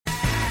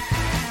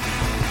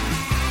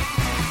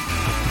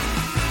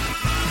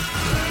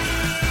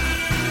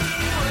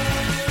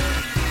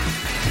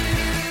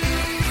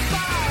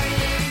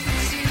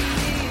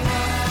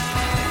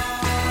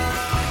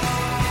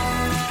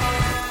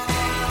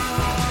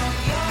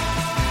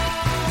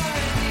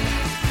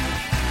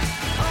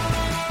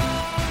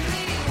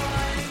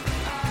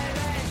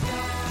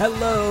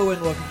Hello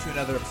and welcome to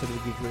another episode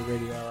of the Geekery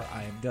Radio Hour.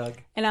 I am Doug.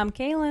 And I'm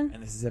Kaylin.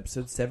 And this is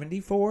episode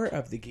 74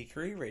 of the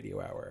Geekery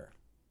Radio Hour.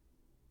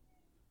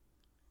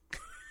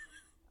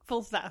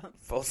 Full stop.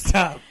 Full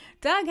stop.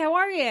 Doug, how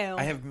are you?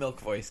 I have milk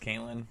voice,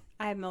 Kaylin.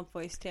 I have milk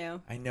voice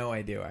too. I know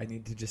I do. I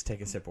need to just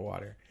take a sip of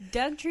water.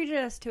 Doug treated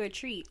us to a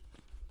treat.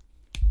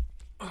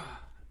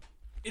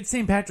 It's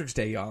St. Patrick's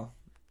Day, y'all.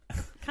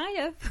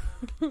 Kind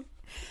of.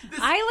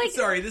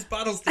 Sorry, this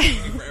bottle's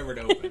taking me forever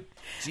to open.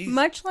 Jeez.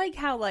 Much like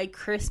how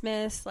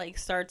Christmas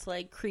starts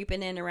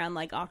creeping in around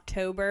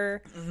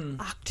October.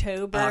 Mm-hmm.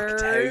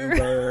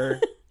 October.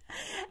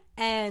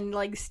 And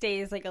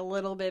stays a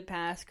little bit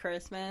past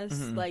Christmas.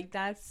 Mm-hmm.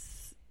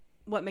 That's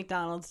what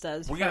McDonald's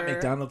does. We got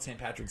McDonald's St.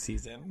 Patrick's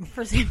season.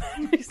 For St.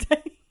 Patrick's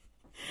Day.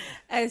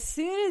 As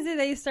soon as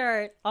they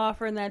start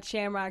offering that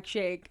Shamrock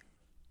Shake,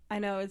 I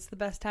know it's the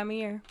best time of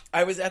year.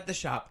 I was at the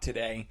shop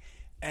today,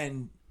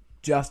 and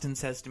Justin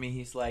says to me,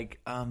 he's like,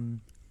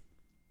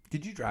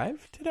 did you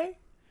drive today?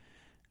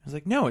 I was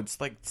like, no, it's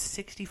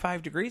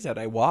 65 degrees out.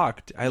 I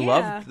walked. I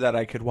loved that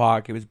I could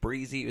walk. It was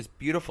breezy. It was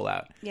beautiful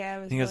out. Yeah,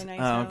 it was and he really goes,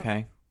 nice out.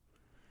 Okay.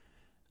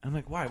 I'm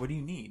like, why? What do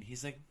you need?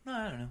 He's like, no,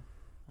 I don't know.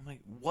 I'm like,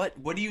 what?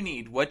 What do you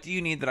need? What do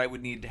you need that I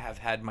would need to have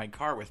had my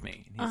car with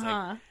me? And he's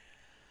like,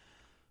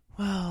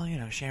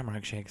 well,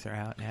 Shamrock Shakes are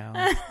out now.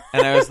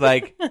 And I was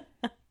like,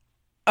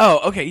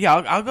 oh, okay, yeah,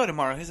 I'll go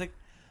tomorrow. He's like,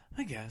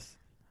 I guess.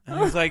 And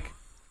I was like,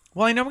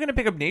 well, I know I'm going to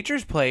pick up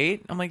Nature's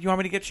Plate. I'm like, you want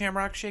me to get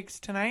Shamrock Shakes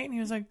tonight? And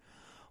he was like,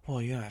 well,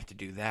 you don't have to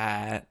do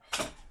that.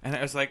 And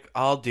I was like,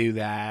 I'll do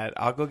that.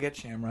 I'll go get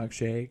Shamrock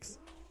Shakes.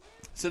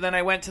 So then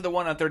I went to the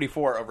one on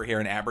 34 over here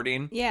in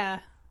Aberdeen. Yeah.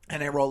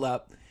 And I roll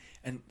up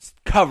and it's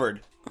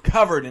covered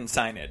in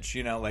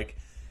signage,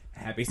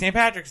 Happy St.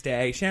 Patrick's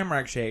Day,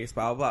 Shamrock Shakes,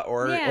 blah, blah, blah.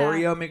 Or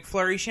Oreo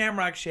McFlurry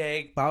Shamrock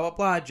Shake, blah, blah,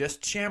 blah.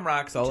 Just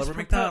Shamrocks all over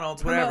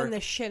McDonald's, whatever. Promoting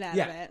the shit out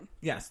of it.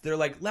 Yes. They're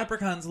like,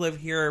 leprechauns live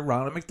here.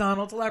 Ronald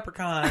McDonald's a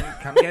leprechaun.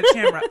 Come get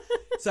Shamrock.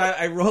 So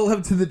I roll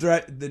up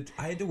to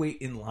I had to wait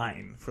in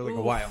line for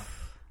a while.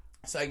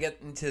 So I get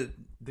into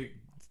the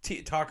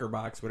talker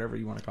box, whatever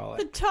you want to call it.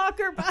 The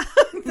talker box.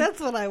 That's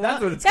what I want.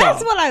 That's what it's called.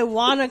 That's what I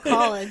want to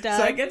call it, Doug.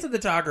 So I get to the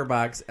talker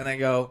box and I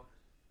go,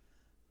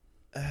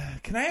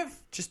 can I have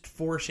just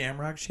 4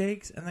 Shamrock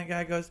Shakes? And the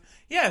guy goes,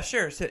 yeah,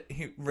 sure. So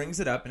he rings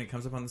it up and it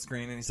comes up on the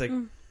screen and he's like,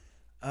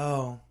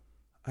 oh,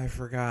 I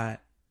forgot.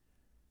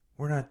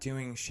 We're not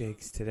doing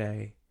shakes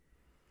today.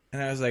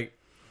 And I was like,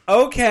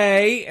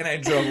 okay. And I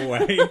drove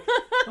away.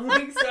 I'm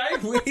like, so I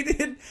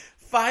waited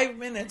 5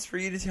 minutes for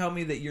you to tell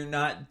me that you're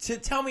not, to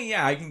tell me,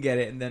 yeah, I can get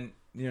it. And then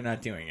you're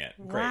not doing it.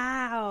 Great.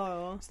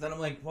 Wow. So then I'm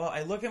like, well,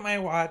 I look at my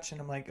watch and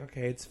I'm like,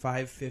 okay, it's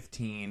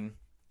 5:15.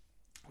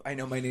 I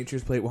know my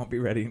Nature's Plate won't be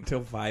ready until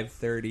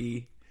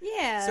 5:30.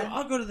 Yeah. So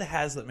I'll go to the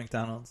Hazlitt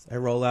McDonald's. I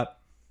roll up.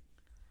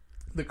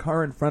 The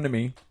car in front of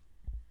me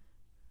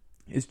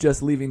is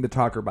just leaving the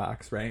talker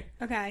box, right?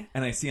 Okay.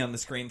 And I see on the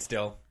screen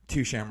still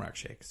 2 Shamrock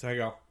Shakes. So I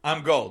go,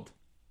 I'm gold.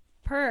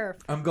 Perf.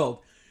 I'm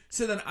gold.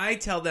 So then I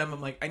tell them,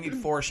 I'm like, I need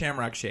 4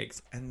 Shamrock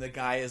Shakes. And the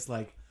guy is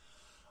like,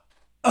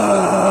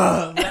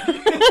 I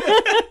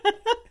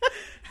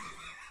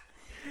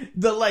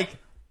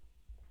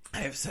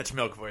have such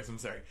milk voice, I'm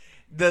sorry.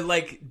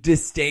 The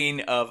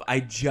disdain of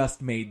I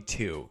just made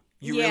 2.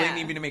 You really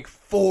need me to make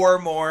 4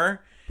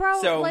 more?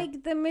 Bro, so,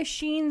 the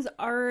machine's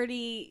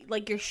already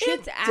your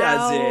shit's it out.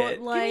 Does it.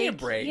 Give me a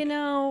break.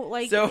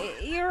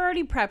 You're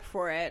already prepped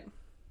for it.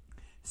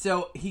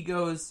 So he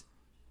goes,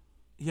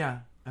 yeah,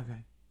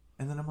 okay.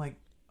 And then I'm like,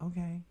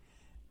 okay.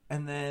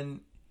 And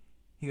then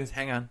he goes,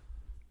 hang on.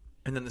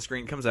 And then the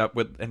screen comes up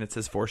and it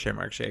says 4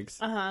 Shamrock Shakes.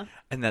 And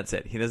that's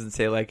it. He doesn't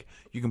say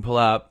you can pull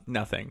up,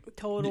 nothing.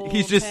 Total.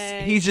 He's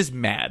just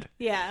mad.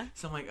 Yeah.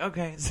 So I'm like,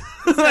 okay. So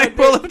I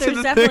pull up to the thing.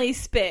 There's definitely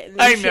spit in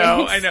the I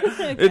know.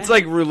 okay. It's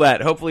like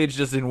roulette. Hopefully it's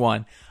just in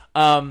one.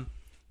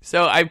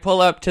 So I pull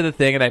up to the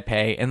thing and I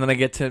pay, and then I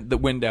get to the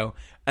window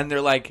and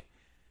they're like,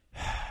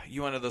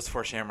 you wanted those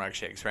 4 Shamrock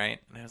Shakes, right?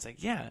 And I was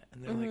like, yeah.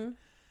 And they're like,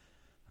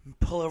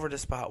 pull over to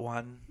spot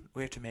 1.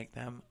 We have to make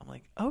them. I'm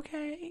like,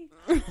 okay.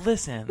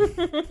 Listen.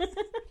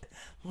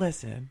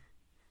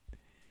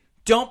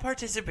 Don't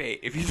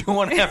participate if you don't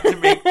want to have to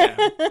make them.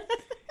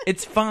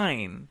 It's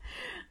fine.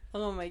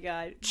 Oh my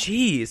god.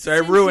 Jeez. So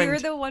Since I ruined. You're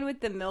the one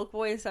with the milk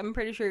voice. I'm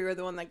pretty sure you're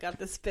the one that got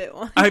the spit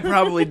one. I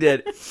probably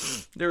did.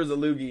 There was a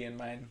loogie in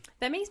mine.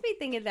 That makes me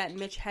think of that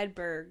Mitch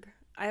Hedberg.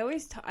 I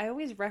always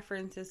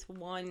reference this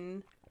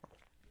one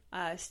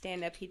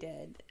stand-up he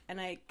did, and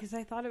because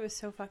I thought it was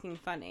so fucking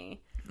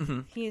funny.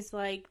 He's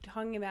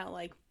talking about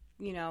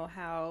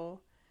how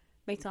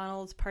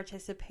McDonald's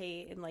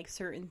participate in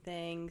certain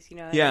things.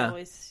 It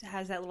always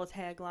has that little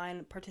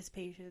tagline: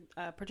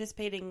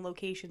 participating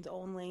locations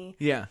only.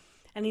 Yeah.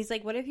 And he's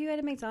like, what if you had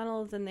a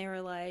McDonald's and they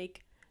were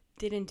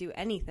didn't do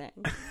anything,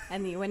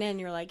 and you went in and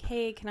you're like,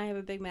 hey, can I have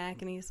a Big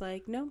Mac? And he's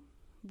like, no,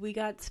 we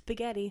got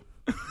spaghetti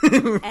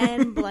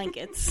and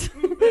blankets.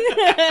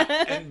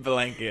 And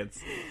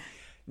blankets.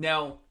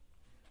 Now,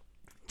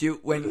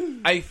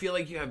 I feel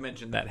like you have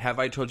mentioned that. Have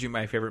I told you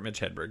my favorite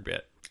Mitch Hedberg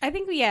bit? I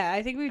think we've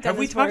done. Have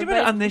we talked about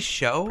it on this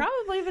show?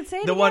 Probably, but say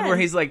it the again. one where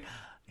he's like,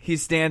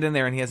 he's standing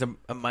there and he has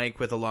a mic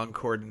with a long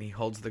cord and he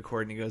holds the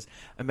cord and he goes,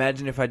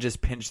 imagine if I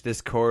just pinched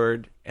this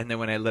cord and then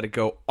when I let it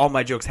go, all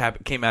my jokes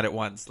came out at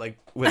once, like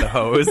with a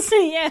hose.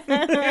 Yeah.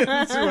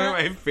 It's one of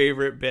my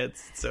favorite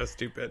bits. It's so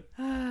stupid.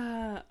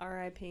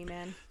 R.I.P.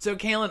 man. So,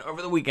 Kaylin,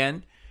 over the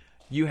weekend,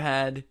 you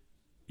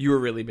were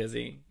really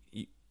busy.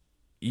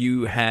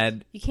 You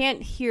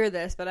can't hear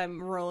this, but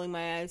I'm rolling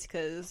my eyes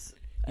because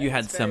you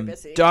had some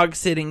dog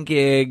sitting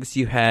gigs.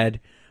 You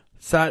had,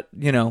 some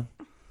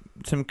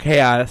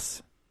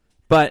chaos.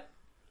 But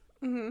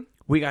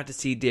we got to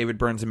see David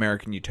Byrne's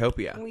American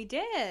Utopia. We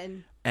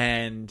did.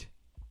 And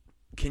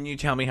can you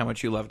tell me how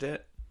much you loved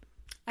it?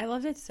 I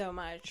loved it so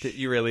much.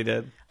 You really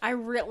did? I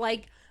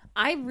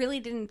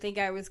really didn't think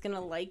I was going to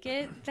like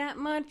it that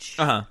much.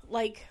 Uh-huh.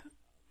 Like,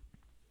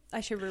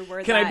 I should reword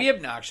that. Can I be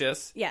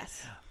obnoxious?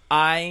 Yes.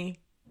 I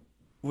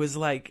was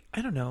like,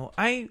 I don't know.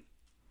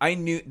 I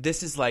knew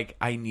this is like,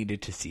 I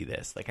needed to see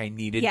this. Like, I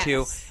needed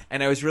to.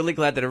 And I was really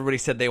glad that everybody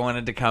said they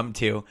wanted to come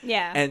to.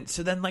 Yeah. And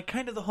so then, like,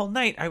 kind of the whole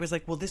night, I was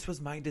like, well, this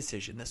was my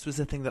decision. This was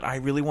the thing that I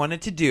really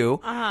wanted to do.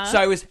 Uh-huh. So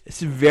I was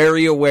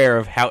very aware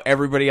of how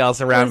everybody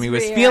else around me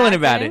was feeling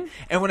about it.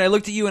 And when I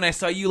looked at you and I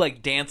saw you,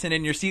 like, dancing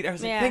in your seat, I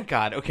was like, thank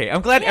God. Okay,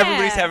 I'm glad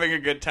everybody's having a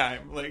good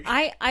time. Like,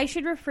 I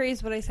should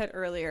rephrase what I said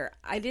earlier.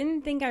 I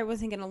didn't think I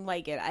wasn't going to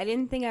like it. I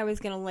didn't think I was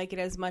going to like it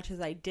as much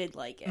as I did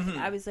like it. Mm-hmm.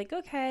 I was like,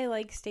 okay,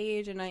 like,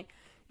 stage, and I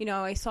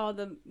saw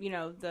the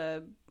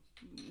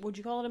would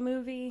you call it a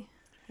movie?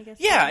 I guess.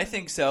 Yeah, I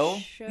think so.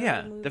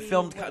 Yeah, movie,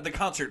 the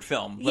concert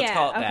film. Let's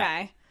call it that.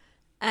 Okay.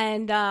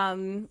 And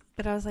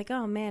but I was like,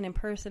 oh man, in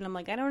person, I'm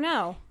like, I don't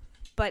know,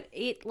 but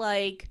it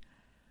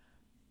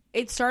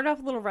started off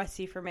a little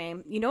rusty for me.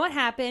 You know what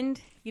happened?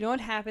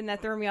 That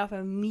threw me off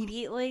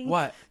immediately.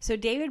 What? So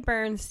David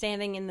Byrne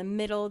standing in the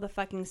middle of the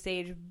fucking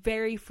stage,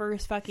 very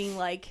first fucking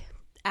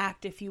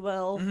act, if you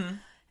will,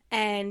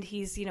 and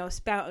he's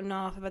spouting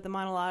off about the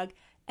monologue.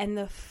 And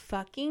the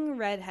fucking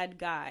redhead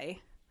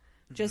guy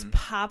just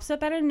pops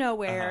up out of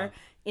nowhere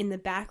in the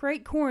back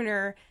right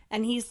corner,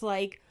 and he's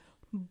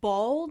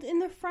bald in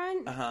the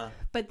front,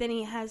 but then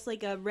he has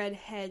a red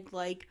head,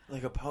 like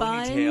a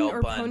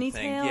ponytail bun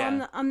thing.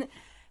 Yeah. on the,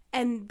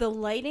 and the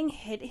lighting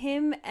hit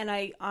him, and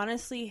I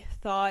honestly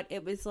thought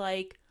it was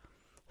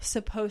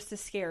supposed to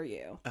scare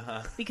you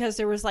because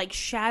there was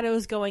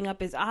shadows going up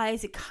his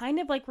eyes. It kind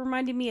of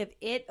reminded me of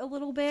It a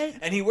little bit.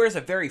 And he wears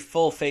a very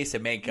full face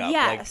of makeup.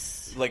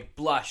 Yes. Like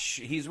blush.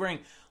 He's wearing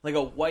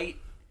a white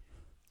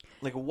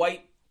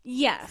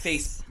yes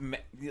face.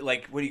 What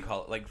do you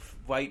call it?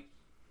 White.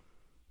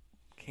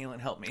 Kaylin,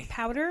 help me.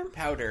 Powder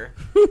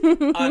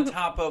on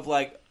top of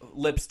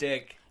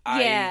lipstick.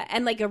 Yeah,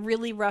 and a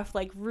really rough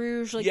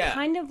rouge,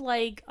 kind of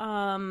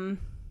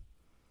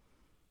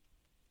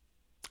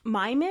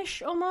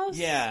mime-ish almost.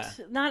 Yeah.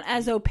 Not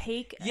as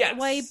opaque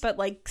white, but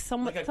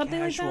somewhat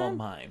something like that. Casual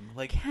mime.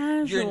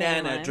 Casual your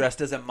Nana mime.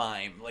 dressed as a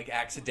mime,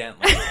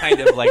 accidentally, kind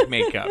of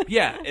makeup.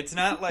 Yeah, it's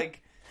not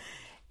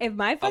if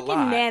my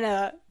fucking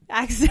Nana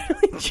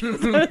accidentally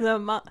dressed as a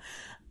mime,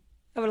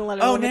 I would have let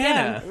her live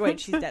Nana. it down. Wait,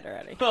 she's dead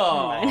already.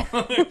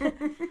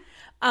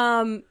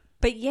 Oh.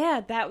 But yeah,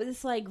 that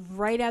was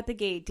right out the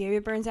gate.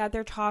 David Byrne's out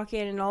there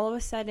talking, and all of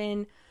a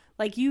sudden,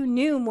 you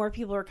knew more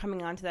people were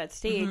coming onto that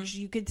stage.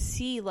 You could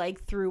see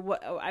through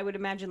what I would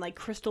imagine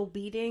crystal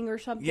beading or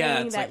something.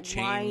 Yeah, it's that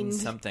chain lined,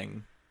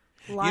 something.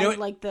 Lined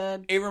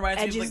the it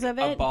reminds edges me of, of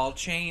it. A ball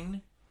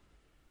chain.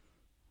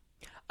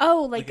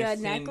 Oh, a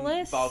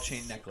necklace? Ball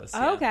chain necklace.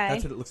 Yeah. Okay,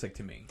 that's what it looks like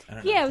to me. I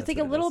don't know yeah, it was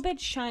a little bit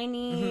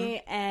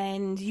shiny,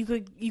 and you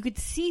could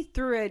see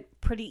through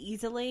it pretty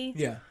easily.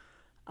 Yeah.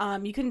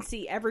 You couldn't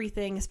see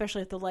everything,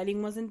 especially if the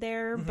lighting wasn't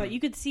there, but you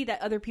could see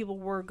that other people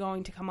were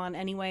going to come on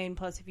anyway, and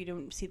plus if you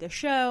didn't see the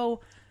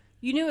show,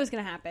 you knew it was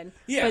going to happen.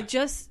 Yeah. But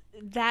just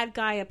that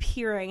guy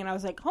appearing, and I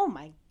was like, oh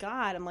my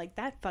God, I'm like,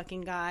 that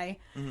fucking guy.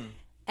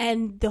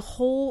 And the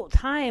whole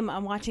time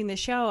I'm watching the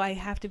show, I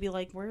have to be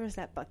like, where is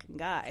that fucking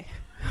guy?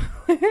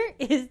 Where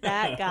is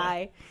that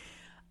guy?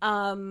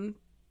 But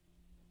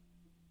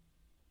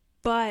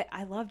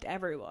I loved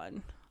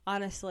everyone.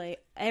 Honestly,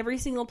 every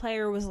single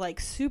player was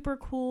super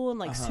cool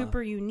and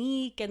super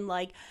unique, and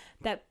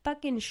that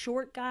fucking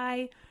short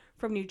guy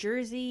from New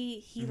Jersey,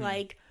 he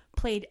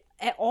played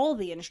all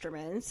the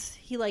instruments.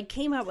 He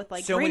came out with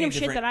so random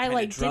shit that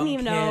I didn't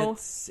even know.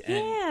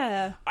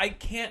 Yeah,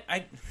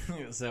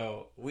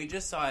 So we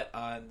just saw it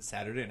on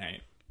Saturday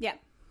night. Yeah,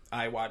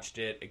 I watched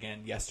it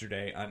again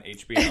yesterday on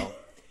HBO.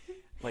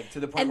 To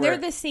the point and where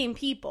they're the same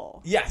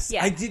people. Yes,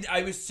 yeah. I did.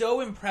 I was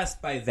so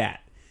impressed by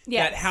that.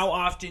 Yes. That how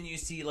often you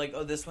see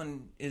this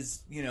one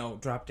is,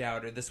 dropped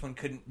out, or this one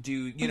couldn't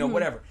do,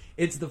 whatever.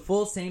 It's the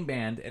full same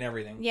band and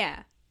everything.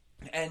 Yeah.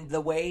 And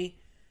the way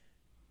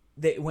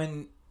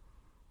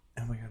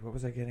oh my God, what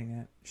was I getting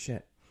at?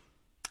 Shit.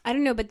 I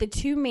don't know, but the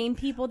two main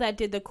people that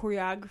did the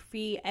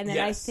choreography, and then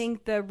I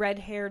think the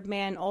red-haired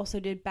man also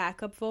did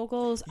backup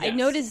vocals. Yes. I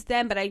noticed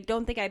them, but I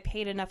don't think I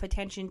paid enough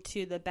attention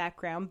to the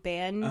background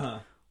band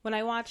when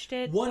I watched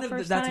it. That's what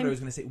I was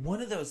going to say.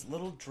 One of those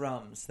little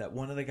drums that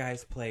one of the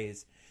guys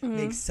plays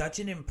makes such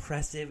an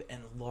impressive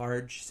and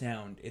large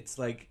sound. It's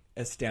like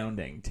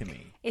astounding to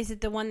me. Is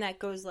it the one that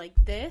goes like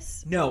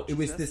this? No, it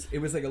was this. It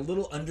was like a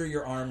little under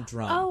your arm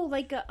drum. Oh,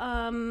 like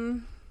a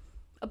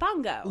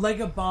bongo. Like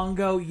a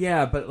bongo,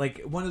 yeah, but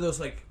like one of those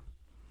like.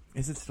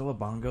 Is it still a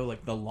bongo?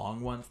 Like the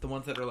long ones? The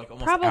ones that are like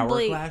almost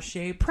hourglass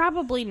shaped?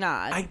 Probably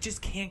not. I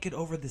just can't get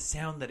over the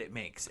sound that it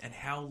makes and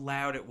how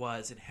loud it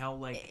was and how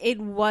like...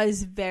 It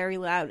was very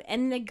loud.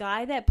 And the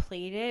guy that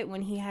played it,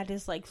 when he had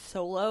his like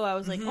solo, I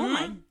was like, oh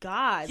my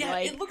God. Yeah,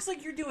 like, it looks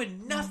like you're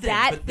doing nothing.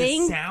 That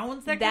thing, the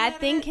sounds that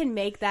thing can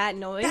make that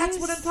noise. That's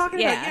what I'm talking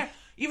about. Yeah.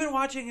 Even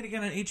watching it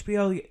again on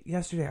HBO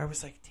yesterday, I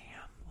was like, damn,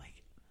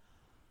 like,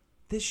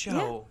 this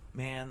show,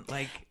 man,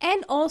 like...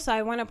 And also,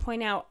 I want to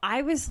point out,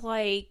 I was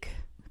like...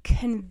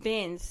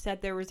 convinced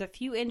that there was a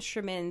few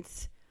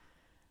instruments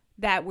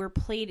that were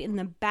played in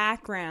the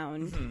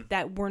background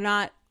that were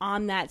not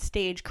on that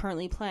stage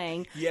currently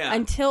playing. Yeah.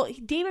 Until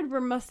David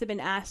must have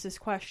been asked this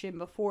question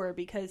before,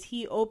 because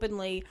he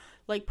openly,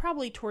 like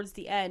probably towards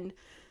the end,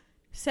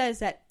 says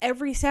that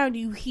every sound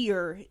you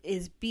hear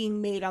is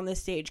being made on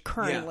this stage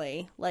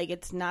currently. Yeah. Like,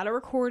 it's not a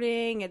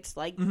recording. It's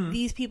like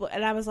these people.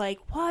 And I was like,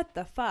 what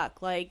the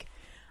fuck? Like,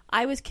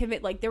 I was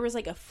convinced, like, there was,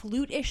 like, a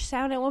flute-ish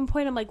sound at one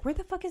point. I'm like, where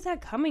the fuck is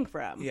that coming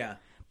from? Yeah.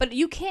 But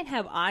you can't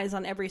have eyes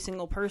on every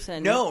single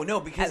person. No,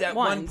 because at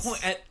one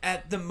point,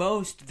 at the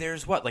most,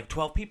 there's, like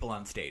 12 people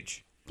on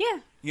stage? Yeah.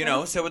 You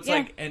know? So it's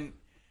like, and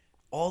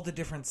all the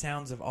different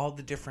sounds of all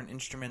the different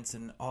instruments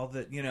and all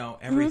the,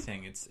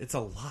 everything. It's a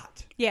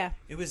lot. Yeah.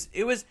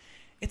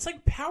 It's,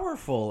 like,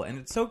 powerful, and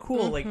it's so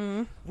cool. Like,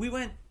 we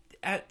went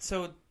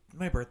so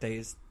my birthday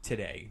is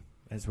today,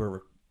 as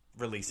we're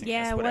releasing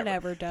this,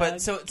 whatever, Doug.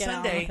 But so Get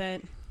Sunday,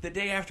 the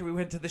day after we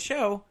went to the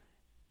show,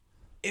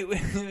 it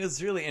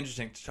was really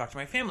interesting to talk to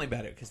my family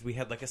about it, because we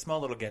had like a small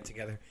little get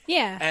together.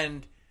 Yeah.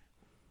 And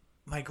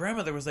my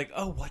grandmother was like,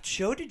 "Oh, what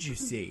show did you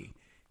see?"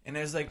 And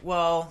I was like,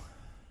 "Well,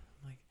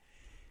 like,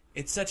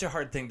 it's such a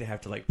hard thing to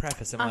have to like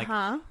preface." I'm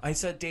like, "I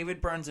saw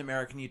David Byrne's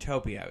American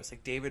Utopia." I was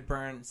like, "David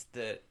Byrne's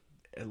the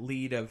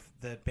lead of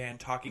the band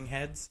Talking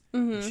Heads."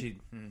 And she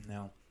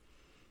no,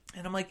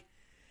 and I'm like,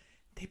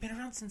 they've been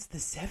around since the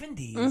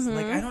 70s.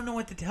 Like, I don't know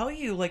what to tell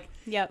you. Like,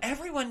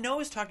 everyone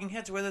knows Talking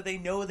Heads, whether they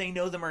know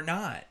them or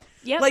not.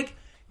 Yep. Like,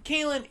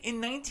 Kaylin,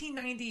 in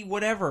 1990,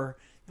 whatever,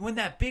 when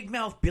that Big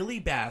Mouth Billy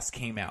Bass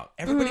came out,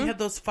 everybody had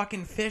those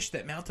fucking fish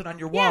that mounted on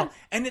your wall.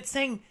 And it's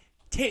saying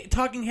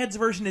Talking Heads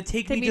version of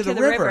Take Me to the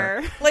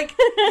River. Like,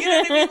 you know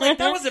what I mean? Like,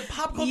 that was a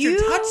pop culture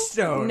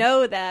touchstone. You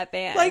know that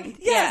band. Like,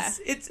 yes.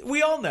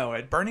 We all know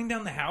it. Burning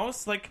Down the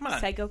House. Like, come on.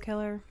 Psycho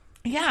Killer.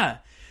 Yeah.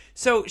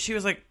 So she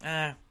was like,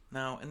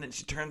 no, and then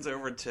she turns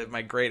over to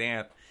my great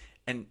aunt,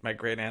 and my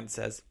great aunt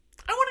says,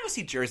 "I want to go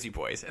see Jersey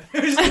Boys." And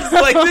it was just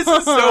like, this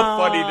is so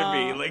funny to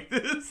me. Like,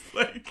 this,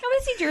 like, I want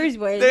to see Jersey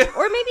Boys,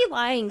 or maybe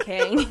Lion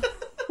King. Okay,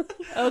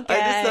 I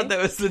just thought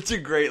that was such a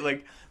great,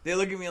 like, they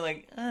look at me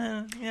like,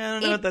 yeah, I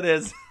don't know what that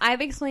is.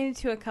 I've explained it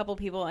to a couple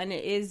people, and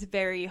it is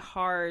very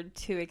hard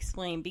to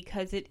explain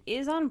because it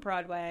is on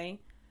Broadway.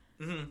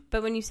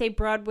 But when you say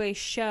Broadway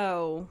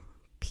show,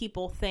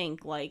 people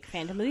think like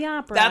Phantom of the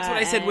Opera. That's what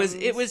I said.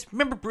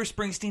 Remember Bruce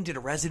Springsteen did a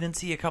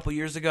residency a couple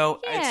years ago?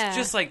 Yeah. It's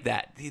just like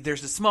that.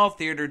 There's a small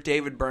theater,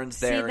 David Byrne's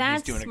there, and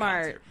he's doing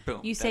smart. a concert.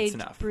 Boom. You that's say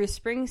enough. Bruce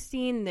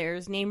Springsteen,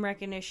 there's name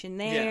recognition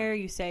there.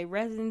 Yeah. You say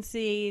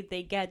residency,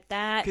 they get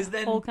that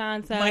then whole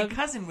concept. My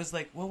cousin was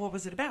like, well, what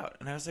was it about?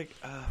 And I was like,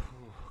 oh,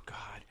 God.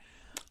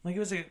 Like, it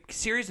was a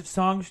series of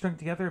songs strung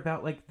together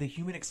about, like, the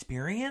human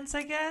experience,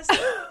 I guess.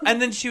 And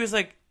then she was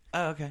like,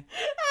 oh, okay.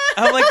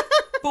 I'm like,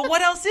 but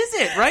what else is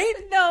it, right?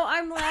 No,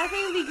 I'm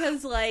laughing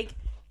because, like,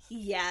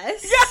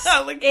 yes. Yeah,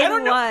 like, I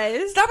don't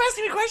know. Stop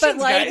asking me questions,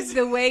 but, like, guys.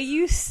 the way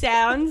you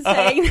sound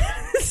saying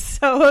that is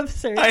so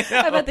absurd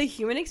about the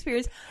human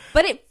experience.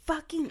 But it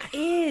fucking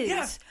is.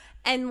 Yeah.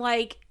 And,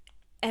 like,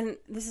 and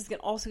this is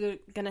also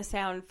going to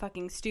sound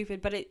fucking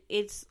stupid, but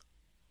it's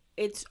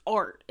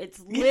art. It's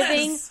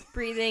living,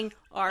 breathing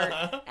art.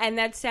 And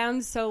that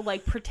sounds so,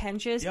 like,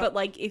 pretentious, but,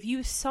 like, if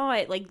you saw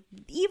it, like,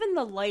 even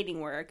the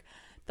lighting work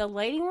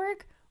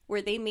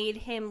where they made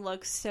him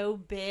look so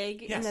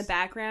big in the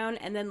background,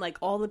 and then, like,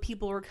 all the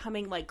people were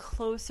coming, like,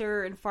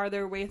 closer and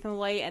farther away from the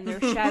light, and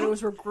their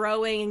shadows were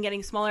growing and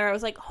getting smaller. I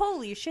was like,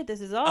 holy shit, this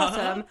is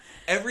awesome.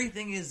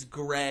 Everything is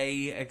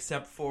gray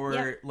except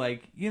for,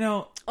 like, you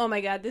know... Oh,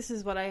 my God, this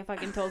is what I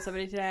fucking told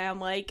somebody today.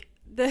 I'm like,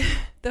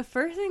 the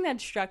first thing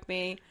that struck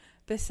me,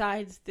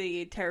 besides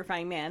the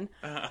terrifying man,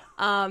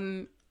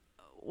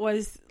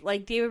 was,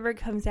 like, David Byrne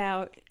comes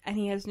out and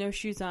he has no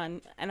shoes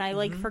on, and I,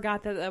 like,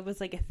 forgot that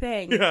was, like, a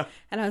thing. Yeah.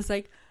 And I was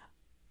like,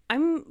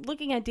 I'm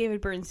looking at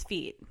David Byrne's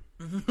feet.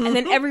 And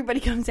then everybody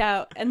comes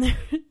out, and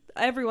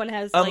everyone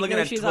has, like,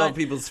 no shoes on. I'm looking at 12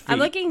 people's feet. I'm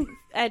looking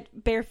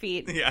at bare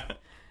feet. Yeah.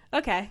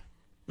 Okay.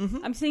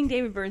 I'm seeing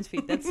David Byrne's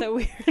feet. That's so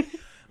weird.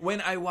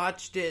 When I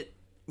watched it,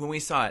 when we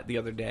saw it the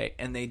other day,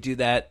 and they do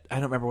that, I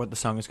don't remember what the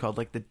song is called,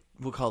 like,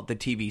 we'll call it the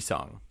TV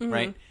song,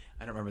 right?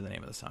 I don't remember the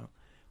name of the song.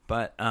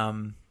 But,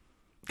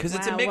 Because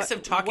it's a mix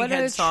of Talking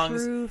Head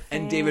songs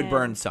and David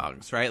Byrne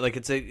songs, right? Like,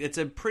 it's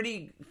a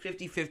pretty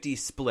 50-50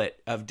 split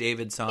of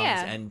David songs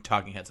and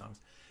Talking Head songs.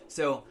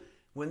 So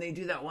when they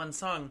do that one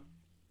song,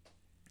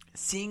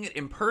 seeing it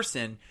in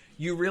person,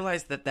 you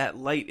realize that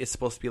light is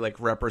supposed to be like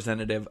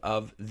representative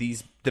of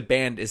the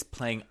band is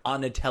playing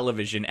on a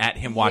television at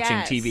him watching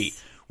TV.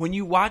 When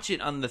you watch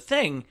it on the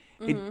thing,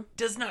 it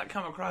does not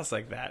come across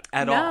like that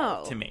at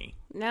all to me.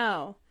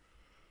 No.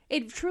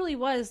 It truly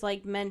was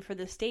like meant for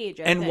the stage.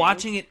 I think.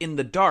 Watching it in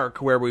the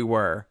dark where we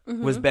were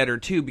was Mm-hmm. better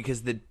too,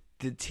 because the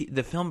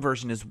film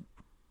version is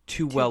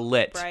too well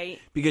lit,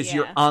 bright. Because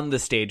you're on the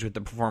stage with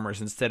the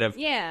performers instead of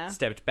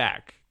stepped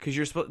back, because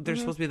there's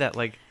supposed to be that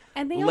like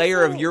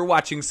layer of you're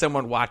watching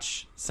someone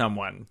watch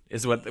someone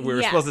is what we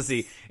were supposed to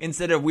see,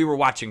 instead of we were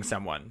watching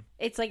someone.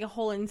 It's like a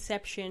whole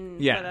Inception,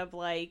 but of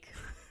like.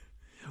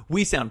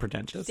 We sound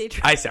pretentious.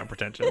 I sound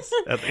pretentious,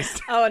 at least.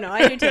 Oh no,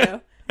 I do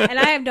too. And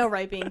I have no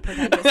right being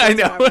pretentious. I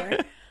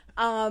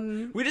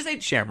know. We just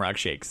ate Shamrock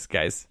Shakes,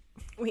 guys.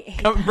 We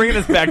ate bringing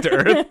us back to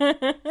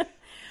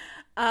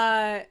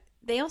earth.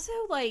 They also,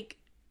 like,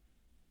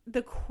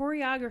 the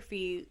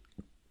choreography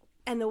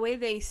and the way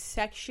they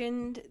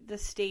sectioned the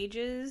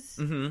stages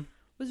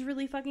was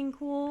really fucking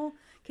cool.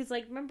 Because,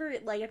 like, remember,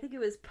 like, I think it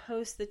was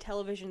post the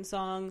television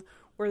song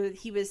where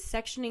he was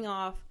sectioning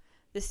off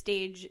the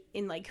stage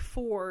in, like,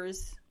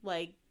 fours,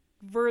 like,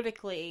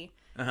 vertically.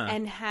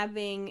 And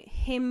having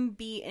him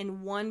be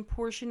in one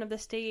portion of the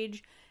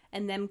stage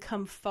and them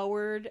come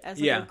forward as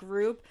like a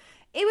group.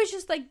 It was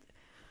just like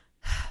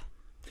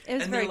it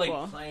was very cool. And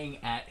they're like playing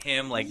at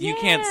him, like you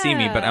can't see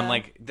me, but I'm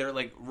like they're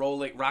like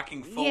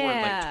rocking forward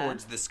like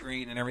towards the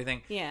screen and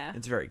everything. Yeah.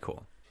 It's very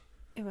cool.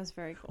 It was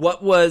very cool.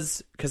 What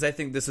was, because I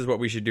think this is what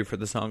we should do for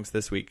the songs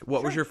this week.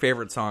 What was your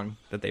favorite song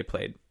that they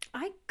played?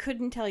 I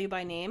couldn't tell you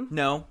by name.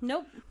 No?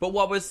 Nope. But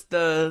what was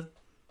the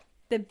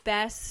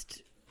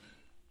best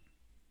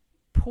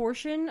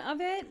portion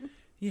of it?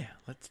 Yeah,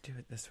 let's do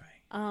it this way.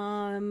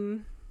 Are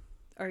you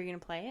gonna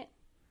play it?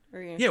 Or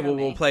are you gonna well,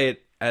 we'll play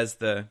it as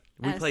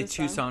we play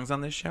two song? songs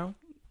on this show.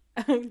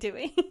 Do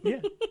we? Yeah.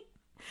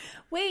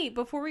 Wait,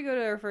 before we go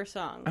to our first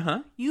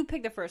song, you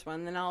pick the first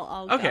one, then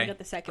I'll get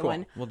the second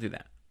one. We'll do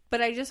that.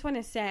 But I just want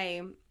to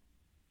say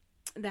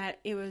that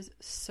it was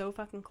so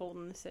fucking cold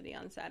in the city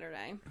on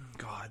Saturday.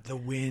 God, the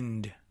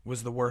wind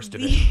was the worst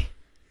of it.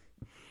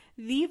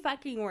 The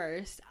fucking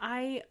worst.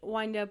 I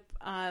wind up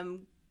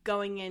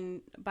going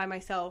in by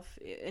myself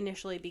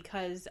initially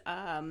because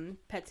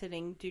pet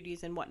sitting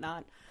duties and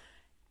whatnot.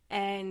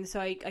 And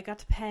so I got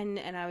to Penn,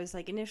 and I was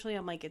like, initially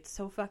I'm like, it's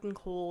so fucking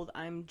cold,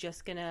 I'm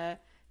just gonna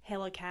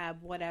hail a cab,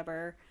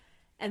 whatever.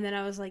 And then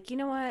I was like, you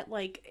know what,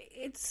 like,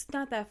 it's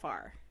not that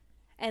far.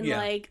 And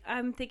like,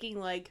 I'm thinking,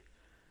 like,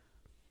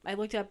 I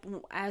looked up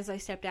as I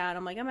stepped out,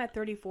 I'm like, I'm at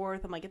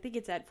 34th, I'm like, I think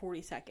it's at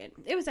 42nd.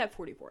 It was at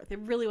 44th. It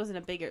really wasn't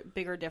a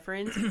bigger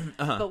difference.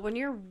 But when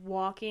you're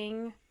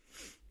walking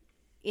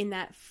in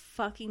that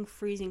fucking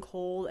freezing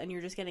cold and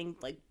you're just getting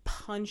like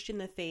punched in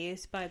the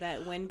face by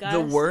that wind gust. The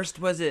worst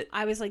was it.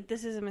 I was like,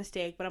 this is a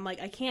mistake, but I'm like,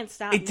 I can't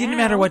stop. It didn't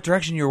matter what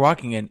direction you were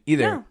walking in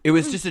either. No. It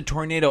was just a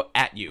tornado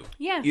at you.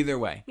 Yeah. Either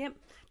way. Yep.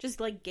 Just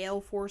like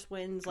gale force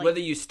winds. Like, whether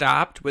you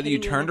stopped, whether you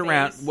turned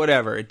around,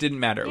 whatever, it didn't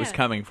matter. It was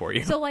coming for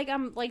you. So like,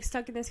 I'm like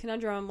stuck in this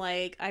conundrum. I'm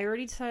like, I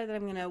already decided that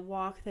I'm going to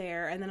walk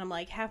there. And then I'm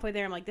like halfway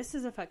there. I'm like, this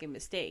is a fucking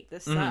mistake.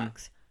 This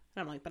sucks.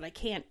 And I'm like, but I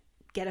can't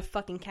get a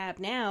fucking cab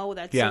now.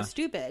 That's so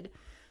stupid.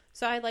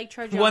 So I like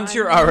trudge on. Once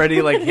you're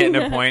already like hitting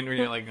a point where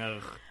you're like,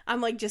 ugh.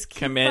 I'm like, just keep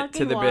commit fucking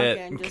to the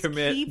walking. bit. Just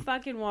keep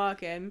fucking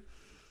walking.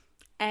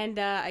 And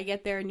I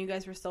get there and you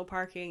guys were still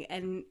parking,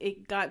 and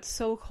it got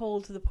so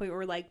cold to the point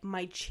where like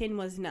my chin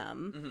was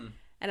numb,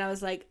 and I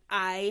was like,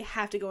 I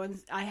have to go in.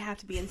 I have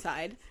to be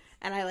inside.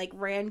 And I like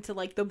ran to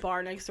like the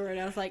bar next door, and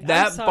I was like,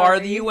 that bar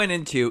that you went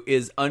into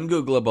is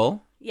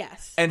ungoogleable.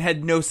 Yes. And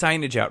had no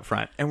signage out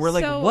front. And we're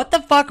like, what the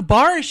fuck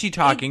bar is she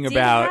talking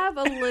about? It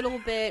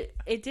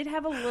did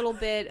have a little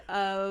bit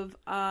of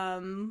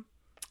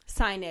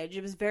signage.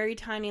 It was very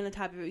tiny on the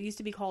top of it. It used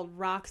to be called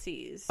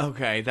Roxy's.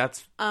 Okay,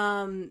 that's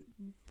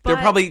they're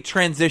probably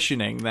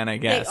transitioning then, I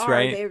guess,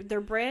 right? They're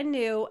brand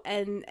new,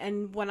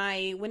 and when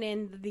I went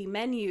in, the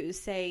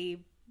menus say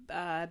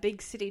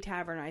Big City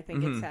Tavern, I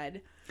think it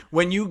said.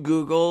 When you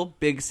Google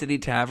Big City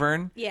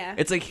Tavern,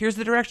 it's like, here's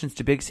the directions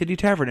to Big City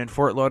Tavern in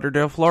Fort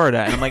Lauderdale, Florida.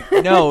 And I'm like,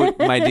 no,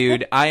 my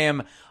dude, I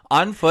am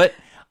on foot.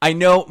 I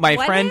know my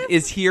friend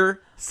is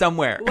here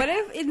somewhere. What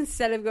if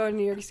instead of going to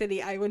New York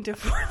City, I went to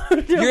Fort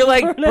Lauderdale, You're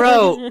like,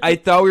 bro, I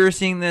thought we were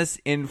seeing this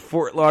in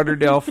Fort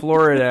Lauderdale,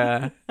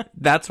 Florida.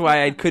 That's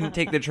why I couldn't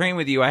take the train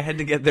with you. I had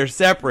to get there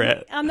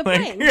separate. On the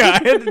plane. Yeah,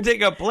 I had to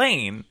take a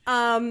plane.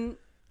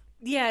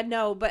 Yeah,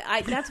 no, but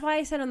that's why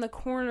I said on the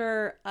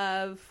corner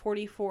of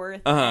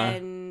 44th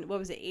and, what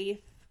was it,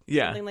 8th?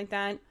 Yeah. Something like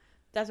that.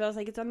 That's why I was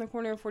like, it's on the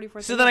corner of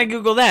 44th. So then I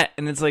Google that,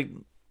 and it's like,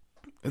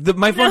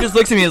 my phone just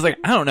looks at me and is like,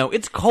 I don't know,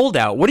 it's cold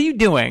out. What are you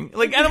doing?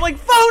 Like, and I'm like,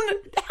 phone,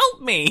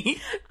 help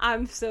me.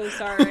 I'm so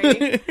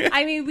sorry.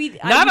 I mean, we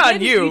did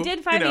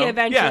find me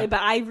eventually,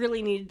 but I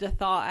really needed to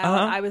thaw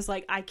out. I was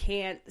like, I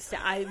can't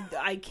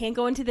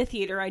go into the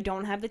theater. I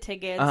don't have the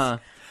tickets.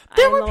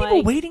 There were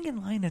people waiting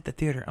in line at the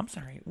theater. I'm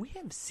sorry. We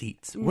have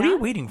seats. What are you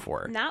waiting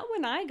for? Not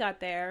when I got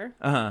there.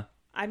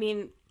 I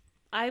mean,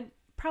 I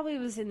probably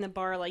was in the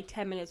bar like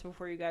 10 minutes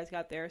before you guys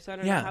got there, so I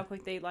don't know how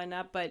quick they lined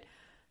up, but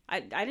I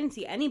didn't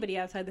see anybody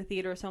outside the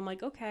theater, so I'm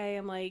like, okay.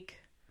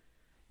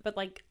 But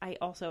like, I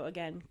also,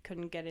 again,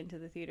 couldn't get into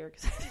the theater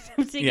because I didn't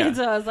have tickets,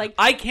 so I was like,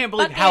 I can't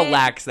believe how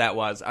lax that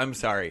was. I'm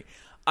sorry.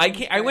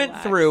 I went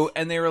through,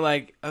 and they were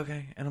like,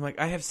 okay. And I'm like,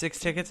 I have 6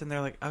 tickets, and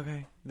they're like,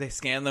 okay. They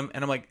scan them,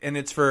 and I'm like, and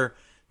it's for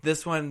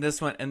this one,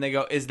 and they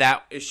go, is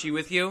she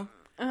with you?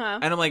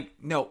 And I'm like,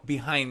 no,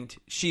 behind,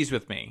 she's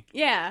with me.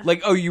 Yeah.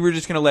 Like, oh, you were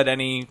just going to let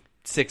any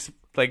 6,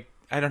 like,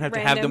 I don't have to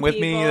have them with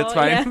me, that's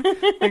fine.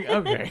 Yeah. Like,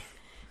 okay.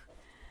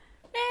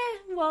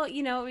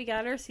 Well, we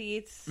got our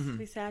seats.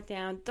 We sat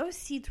down. Those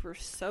seats were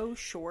so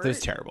short. It was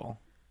terrible.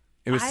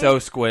 It was so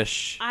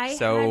squish. I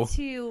had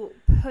to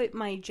put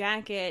my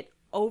jacket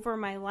over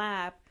my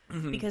lap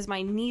because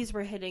my knees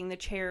were hitting the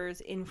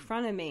chairs in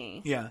front of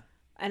me. Yeah.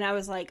 And I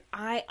was like,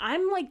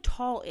 I'm like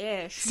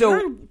tall-ish. So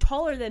you're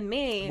taller than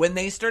me. When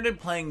they started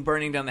playing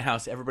Burning Down the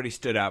House, everybody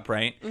stood up,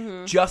 right?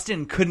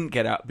 Justin couldn't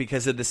get up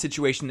because of the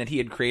situation that he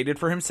had created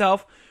for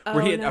himself,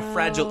 where he had a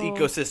fragile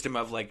ecosystem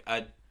of like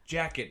a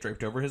jacket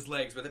draped over his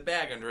legs with a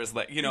bag under his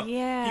leg. He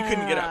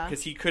couldn't get up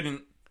because he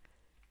couldn't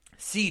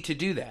see to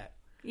do that.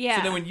 Yeah.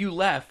 So then when you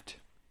left,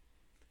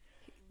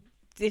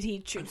 did we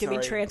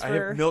transfer? I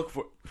have milk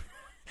for.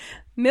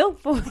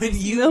 Milk when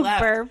you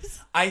left, burps.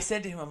 I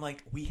said to him, I'm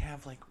like, we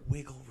have like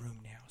wiggle room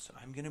now, so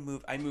I'm gonna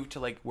move. I moved to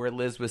like where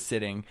Liz was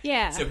sitting.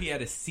 Yeah. So he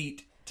had a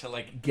seat to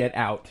like get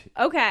out.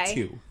 Okay.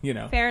 Too,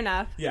 Fair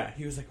enough. Yeah.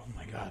 He was like, oh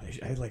my god,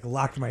 I like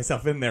locked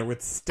myself in there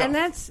with stuff. And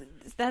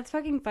that's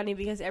fucking funny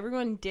because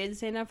everyone did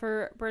stand up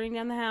for Burning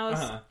Down the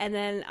House, and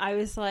then I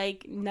was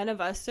like, none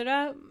of us stood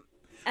up,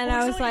 and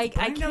I was like,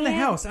 I can't. Burning Down the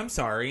House. I'm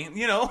sorry,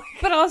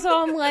 But also,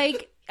 I'm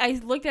like. I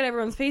looked at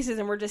everyone's faces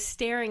and we're just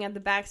staring at the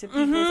backs of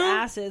people's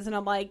asses, and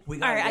I'm like, all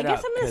right, I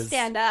guess I'm going to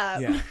stand up.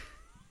 Yeah.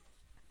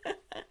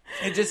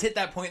 It just hit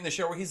that point in the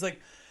show where he's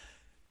like,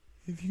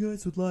 if you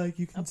guys would like,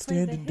 you can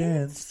stand and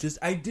dance.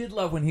 I did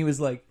love when he was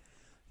like,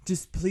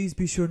 just please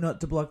be sure not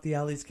to block the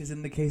alleys, because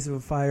in the case of a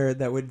fire,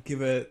 that would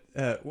give an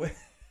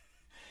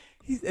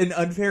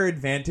unfair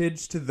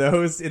advantage to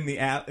those in the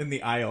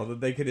aisle, that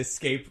they could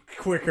escape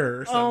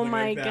quicker or something Oh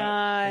my like that.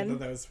 God. I thought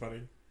that was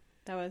funny.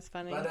 That was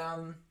funny. But,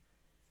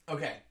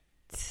 okay,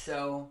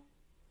 so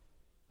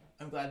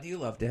I'm glad that you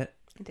loved it.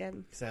 I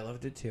did. Because I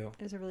loved it too.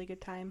 It was a really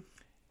good time.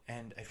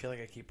 And I feel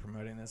like I keep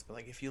promoting this, but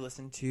like if you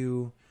listen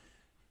to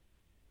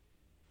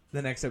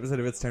the next episode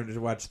of It's Time to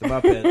Watch the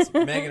Muppets,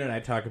 Megan and I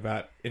talk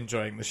about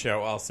enjoying the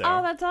show also.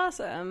 Oh, that's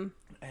awesome.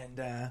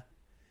 And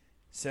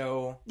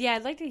so... Yeah,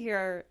 I'd like to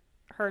hear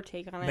her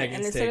take on it. Megan's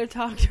and instead take. of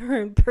talk to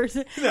her in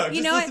person. No,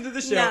 just listen to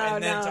the show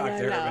and then talk to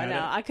her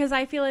about it. Because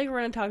I feel like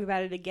we're going to talk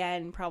about it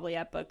again probably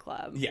at book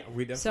club. Yeah,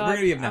 we're going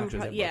to be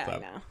obnoxious at book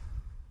club. No.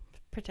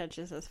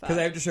 Pretentious as fuck. Because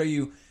I have to show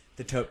you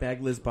the tote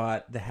bag Liz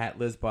bought, the hat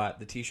Liz bought,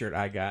 the t-shirt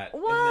I got.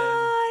 What?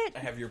 And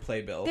then I have your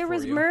playbill. There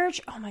was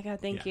merch. Oh my god,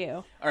 thank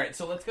you. All right,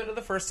 so let's go to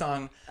the first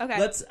song. Okay.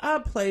 Let's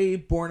play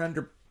Born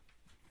Under...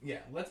 Yeah,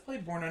 let's play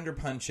Born Under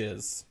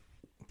Punches.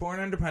 Born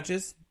Under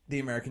Punches, the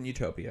American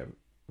Utopia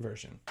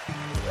version.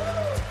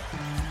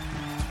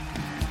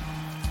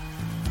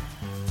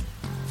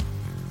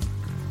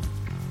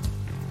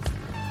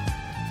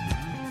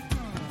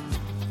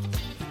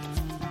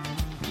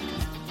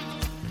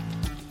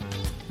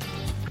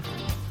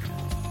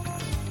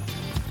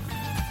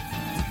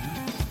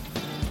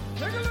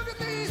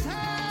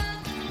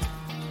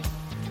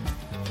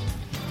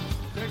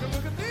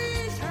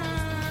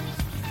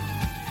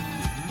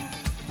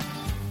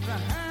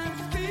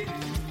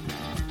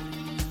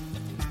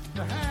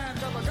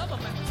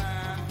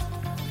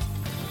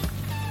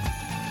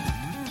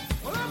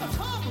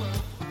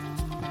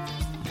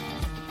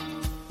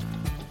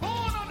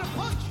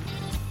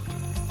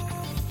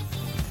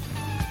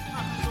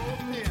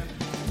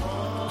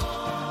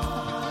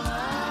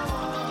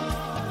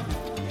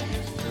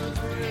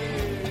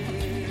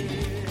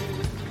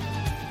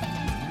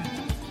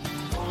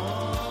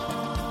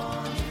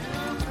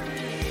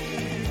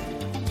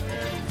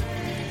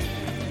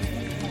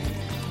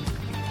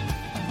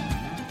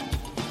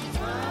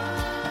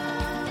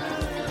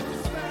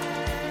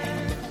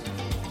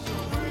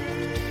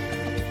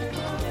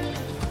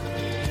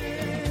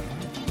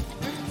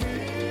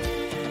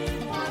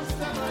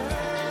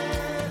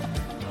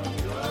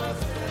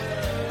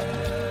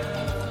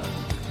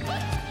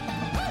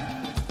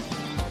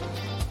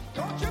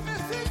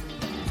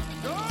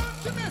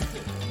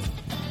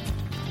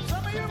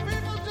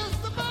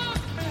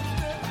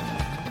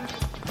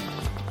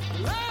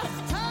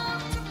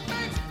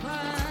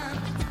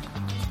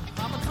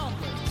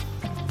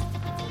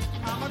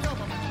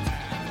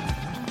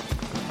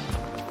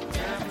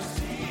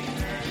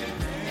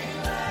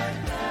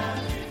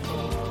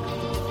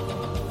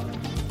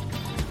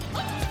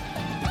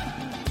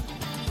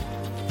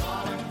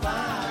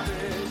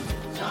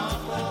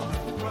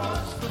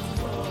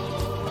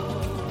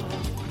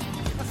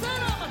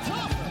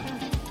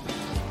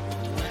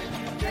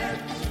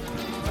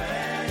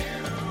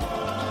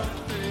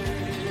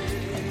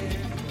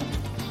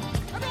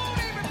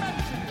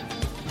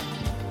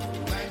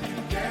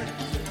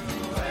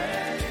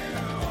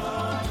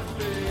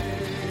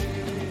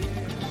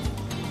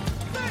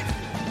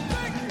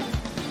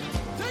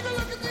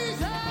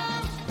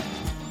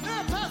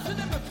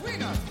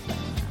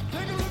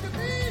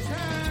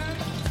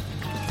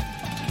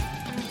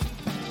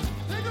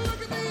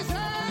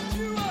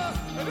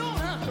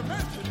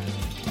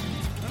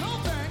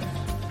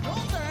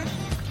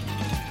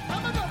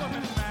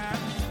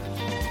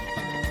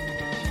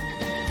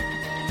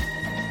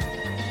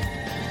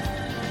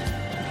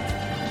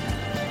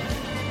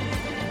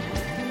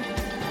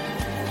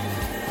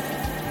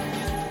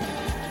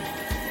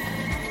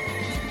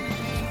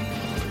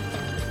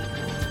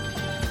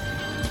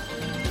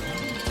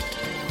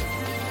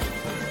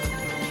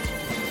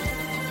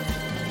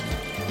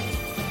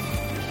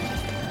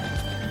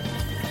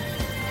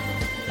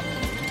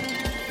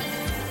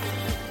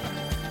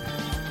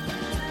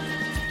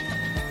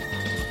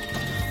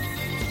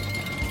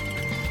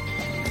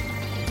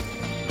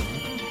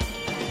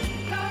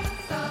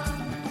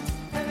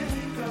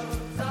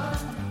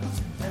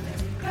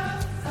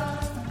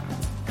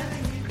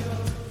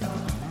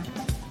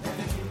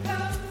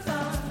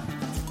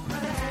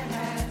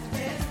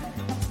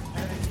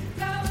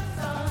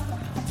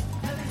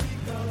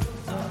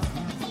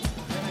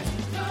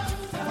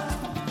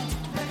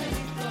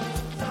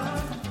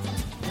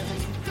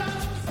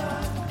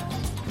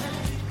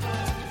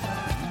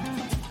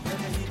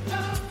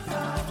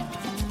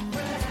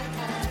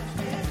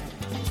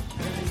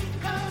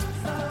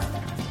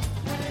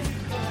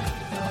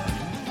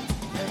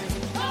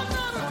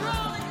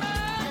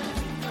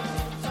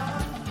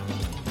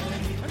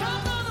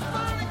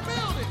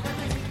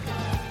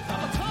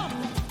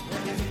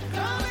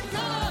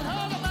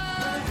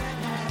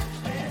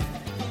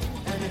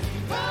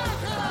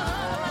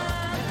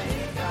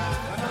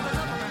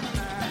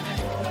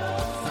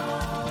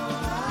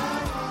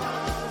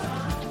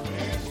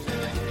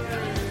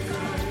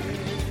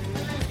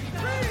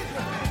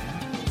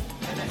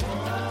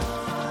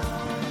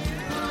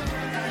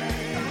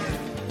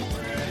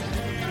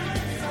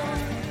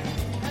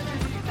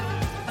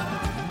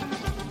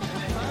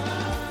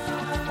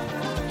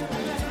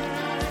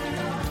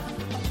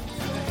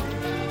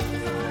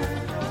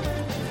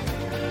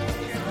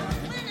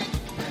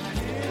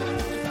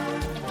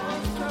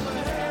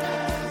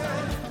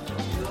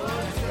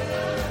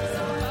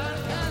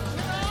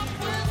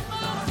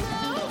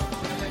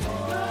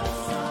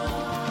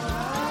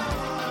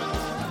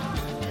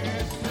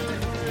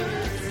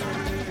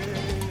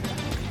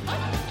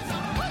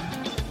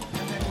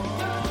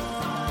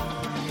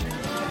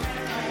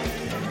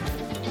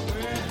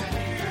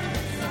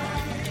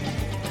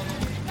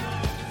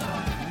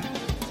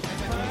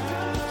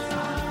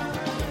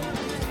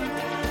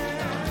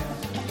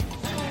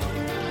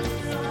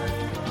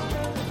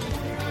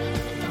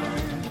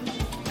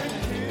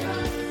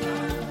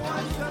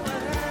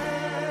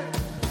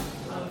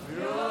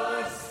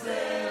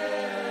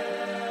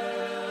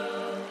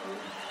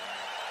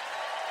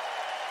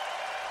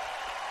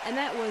 And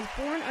that was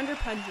Born Under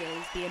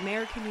Punches, the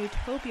American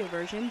Utopia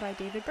version by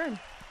David Byrne.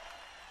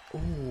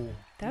 Ooh.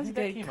 That was a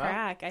good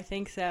crack. I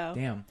think so.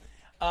 Damn.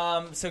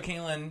 So,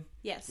 Caitlin.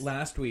 Yes.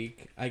 Last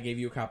week, I gave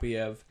you a copy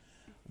of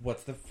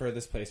What's the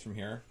Furthest Place from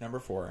Here, number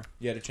 4.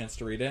 You had a chance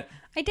to read it?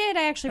 I did.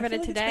 I actually read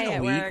it today it's been at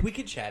a week. work. We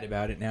could chat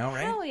about it now,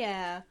 right? Hell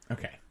yeah.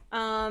 Okay.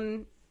 I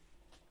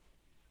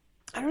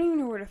don't even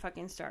know where to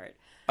fucking start.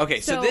 Okay,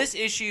 so this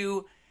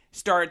issue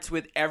starts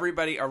with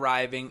everybody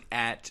arriving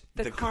at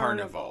the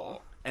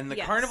carnival. And the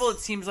carnival, it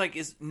seems like,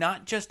 is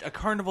not just a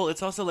carnival.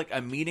 It's also like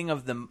a meeting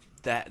of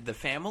the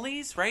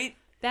families, right?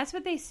 That's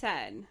what they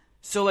said.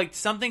 So, like,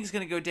 something's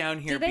going to go down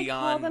here beyond... Do they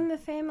call them the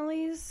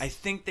families? I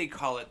think they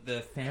call it the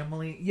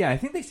family... Yeah, I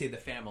think they say the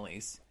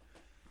families.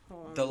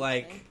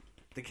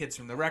 The kids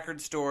from the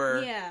record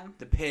store. Yeah.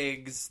 The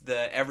pigs.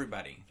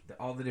 Everybody.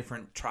 All the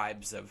different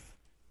tribes of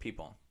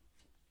people.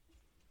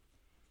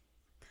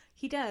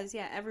 He does,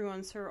 yeah.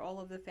 Everyone's for all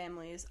of the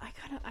families. I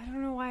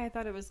don't know why I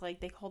thought it was like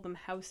they called them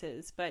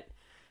houses, but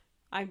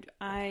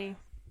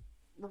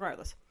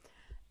regardless.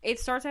 It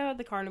starts out at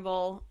the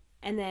carnival,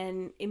 and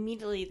then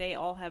immediately they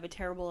all have a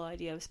terrible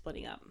idea of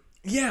splitting up.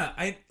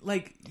 Yeah,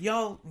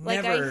 y'all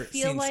never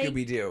seen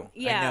Scooby-Doo.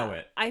 Yeah, I know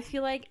it. I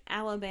feel like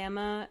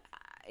Alabama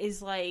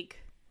is like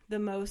the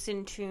most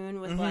in tune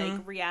with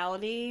like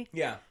reality.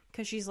 Yeah.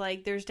 Because she's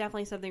like, there's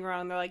definitely something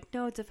wrong. They're like,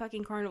 no, it's a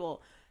fucking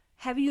carnival.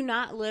 Have you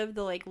not lived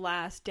the like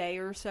last day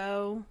or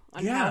so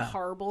on how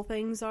horrible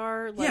things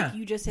are? Like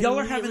you just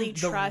immediately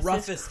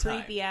trust this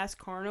creepy ass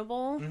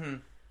carnival. Mm-hmm.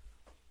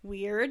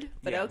 Weird,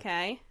 but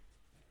okay.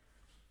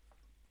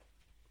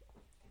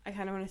 I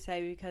kind of want to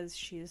say because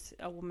she's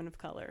a woman of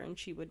color and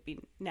she would be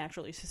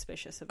naturally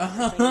suspicious of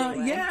everything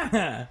anyway.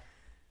 Yeah.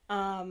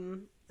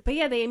 But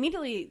yeah, they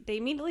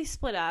immediately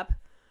split up.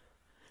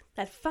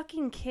 That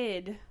fucking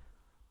kid.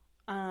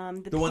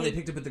 The one they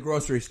picked up at the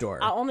grocery store.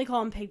 I'll only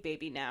call him Pig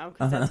Baby now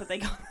because that's what they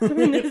call him.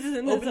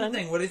 Open the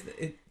thing. What is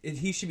it?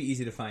 He should be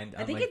easy to find.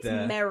 I think it's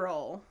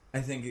Merrill. I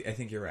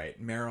think you're right,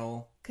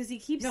 Merrill. Because he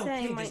keeps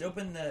saying, just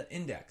open the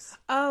index.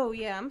 Oh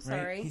yeah, I'm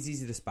sorry. Right? He's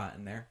easy to spot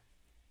in there.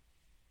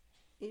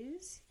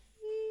 Is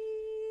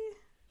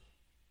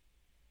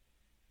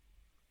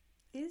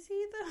he? Is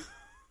he though?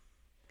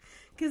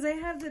 Because I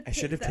have the. I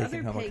should have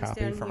taken home a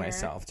copy for here.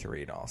 myself to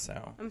read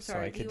also. I'm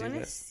sorry. So I could do you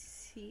want to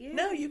see it?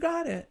 No, you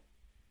got it.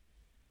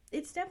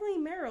 It's definitely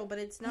Merrill, but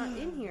it's not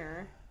in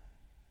here.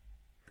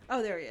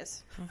 Oh, there he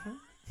is.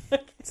 Mm-hmm.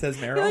 It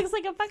says Merrill. He looks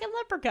like a fucking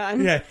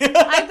leprechaun. Yeah.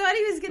 I thought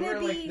he was going to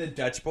be... like the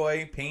Dutch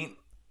boy paint.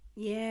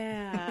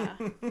 Yeah.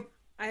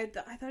 I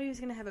thought he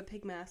was going to have a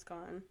pig mask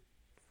on.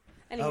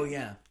 Anywho, oh,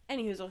 yeah.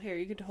 Anywho's here.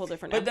 You could hold it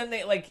for now. But then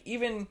they,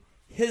 even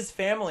his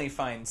family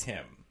finds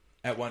him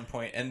at one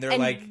point, and they're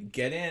like,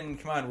 get in,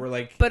 come on, we're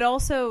like... But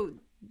also...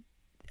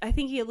 I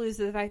think he alludes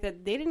to the fact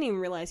that they didn't even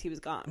realize he was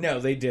gone.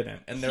 No, they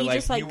didn't. And they're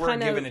like, you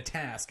weren't given a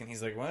task. And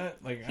he's like, what?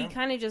 Like, he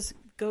kind of just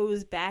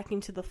goes back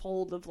into the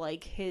fold of,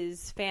 like,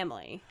 his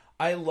family.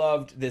 I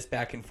loved this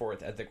back and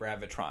forth at the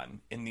Gravitron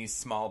in these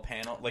small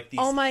panels, like these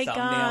thumbnail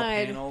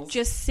panels.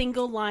 Just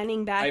single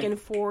lining back and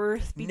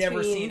forth.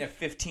 Never seen a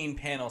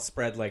 15-panel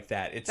spread like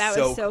that. That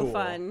was so cool.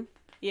 Fun.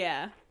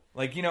 Yeah.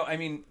 Like, I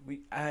mean,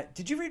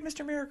 did you read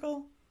Mr.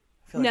 Miracle?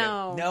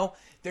 No. No?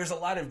 There's a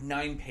lot of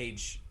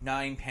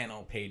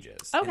 9-panel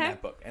pages in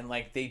that book. And,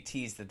 they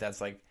tease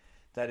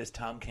that is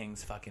Tom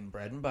King's fucking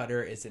bread and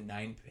butter. It's a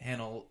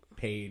 9-panel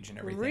page and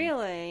everything.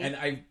 Really? And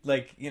I,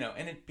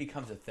 and it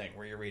becomes a thing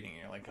where you're reading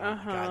and you're like, oh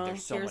my God,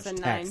 there's so much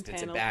text.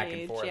 It's a back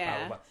and forth, blah,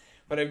 blah, blah.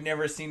 But I've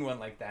never seen one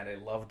like that. I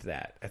loved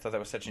that. I thought that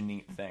was such a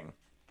neat thing.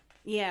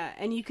 Yeah,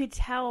 and you could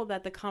tell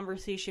that the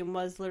conversation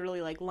was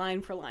literally,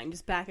 line for line,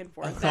 just back and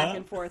forth, back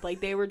and forth. Like,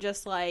 they were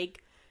just,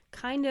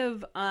 kind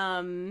of,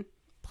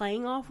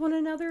 playing off one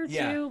another too.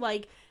 Yeah.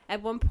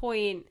 At one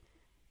point,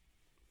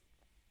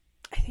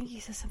 I think he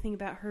says something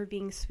about her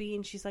being sweet,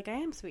 and she's like, "I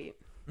am sweet."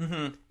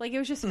 Mm-hmm. It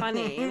was just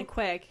funny and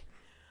quick.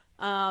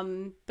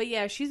 But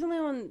yeah, she's the only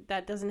one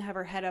that doesn't have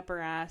her head up her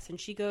ass, and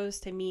she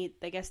goes to meet,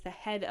 I guess, the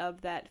head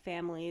of that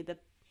family, the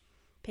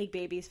Pig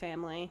Baby's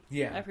family.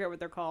 Yeah, I forget what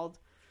they're called.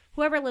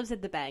 Whoever lives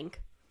at the bank,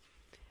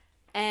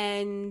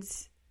 and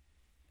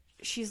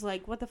she's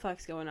like, "What the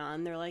fuck's going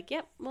on?" They're like,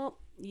 "Yep, well,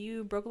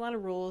 you broke a lot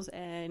of rules,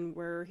 and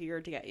we're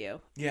here to get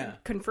you." Yeah.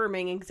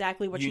 Confirming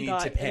exactly what she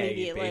got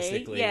immediately.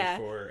 Basically,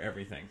 for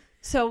everything.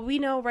 So we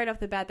know right off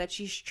the bat that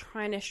she's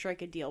trying to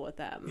strike a deal with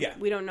them. Yeah.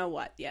 We don't know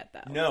what yet,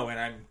 though. No, and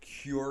I'm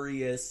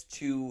curious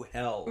to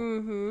hell.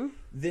 Mm-hmm.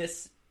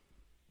 This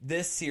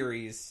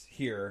series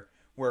here,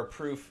 where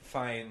Proof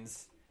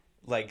finds,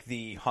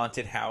 the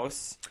haunted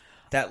house...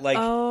 That,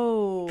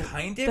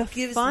 kind of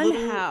gives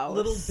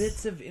little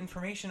bits of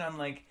information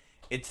on,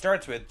 it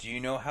starts with, do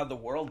you know how the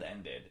world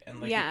ended?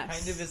 And, yes. It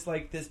kind of is,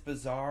 this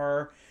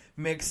bizarre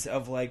mix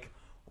of,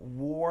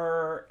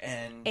 war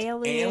and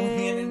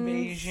alien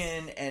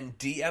invasion and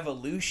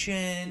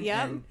de-evolution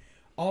and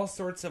all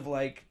sorts of,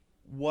 what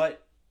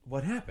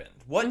happened?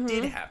 What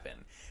did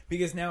happen?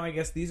 Because now I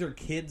guess these are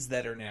kids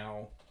that are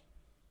now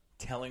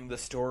telling the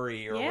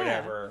story or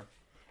whatever.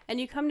 And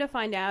you come to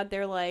find out,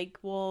 they're like,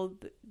 well,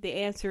 the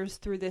answer's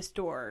through this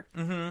door.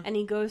 Mm-hmm. And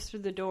he goes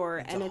through the door,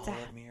 and it's a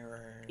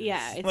mirror.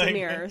 Yeah, it's a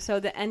mirror. So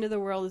the end of the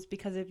world is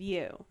because of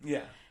you.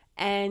 Yeah.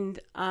 And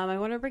I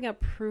want to bring up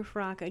Proof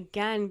Rock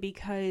again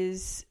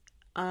because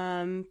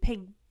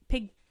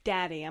Pig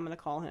Daddy, I'm going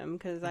to call him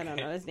because I don't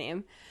know his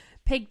name.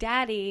 Pig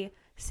Daddy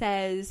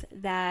says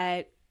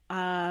that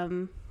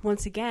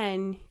once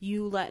again,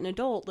 you let an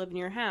adult live in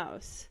your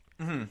house.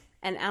 Mm-hmm.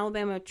 And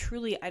Alabama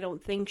truly, I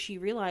don't think she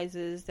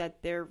realizes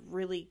that there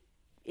really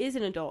is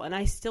an adult. And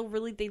I still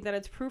really think that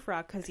it's Proof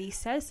Rock because he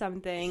says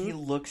something. He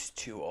looks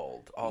too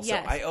old. Also,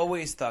 yes. I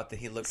always thought that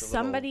he looked a little...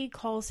 Somebody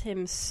calls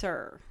him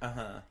Sir.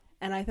 Uh-huh.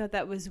 And I thought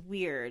that was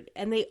weird.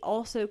 And they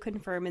also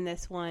confirm in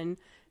this one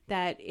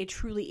that it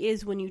truly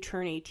is when you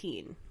turn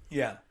 18.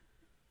 Yeah.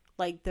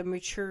 Like the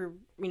mature,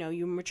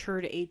 you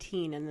mature to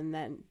 18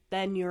 and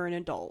then you're an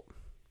adult.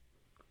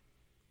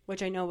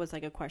 Which I know was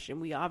like a question.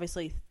 We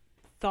obviously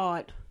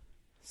thought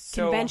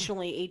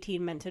conventionally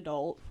 18 meant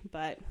adult,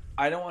 but...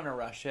 I don't want to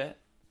rush it.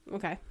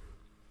 Okay.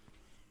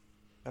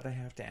 But I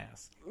have to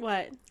ask.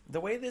 What? The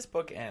way this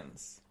book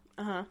ends...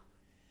 Uh-huh.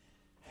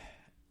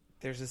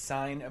 There's a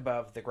sign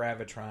above the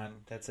Gravitron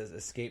that says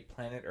Escape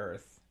Planet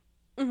Earth.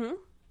 Mm-hmm.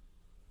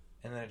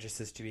 And then it just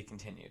says to be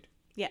continued.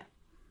 Yeah.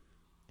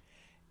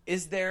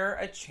 Is there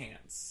a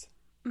chance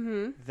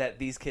that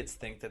these kids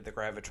think that the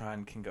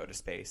Gravitron can go to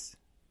space?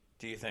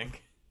 Do you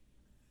think?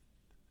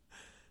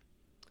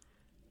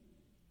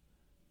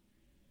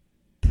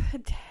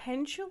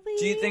 Potentially.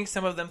 Do you think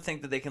some of them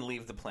think that they can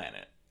leave the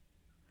planet?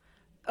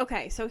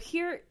 Okay, so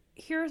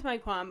here's my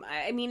qualm.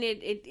 I mean,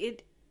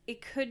 it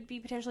could be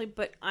potentially,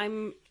 but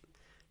I'm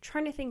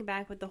trying to think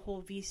back with the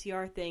whole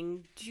VCR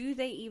thing. Do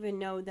they even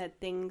know that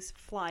things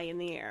fly in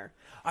the air?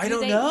 I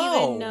don't know. Do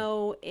they even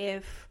know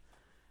if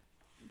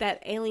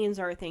that aliens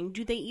are a thing?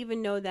 Do they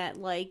even know that,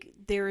 like,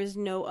 there is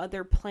no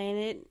other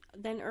planet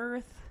than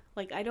Earth?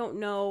 Like, I don't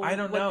know.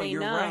 You're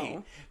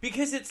right.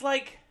 Because it's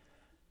like...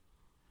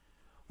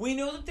 We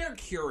know that they're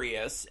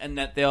curious and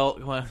that they'll...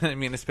 Well, I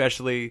mean,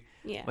 especially...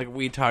 Yeah. Like,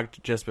 we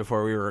talked just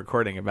before we were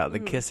recording about the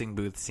kissing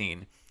booth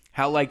scene.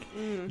 How, like,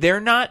 they're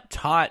not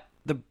taught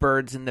the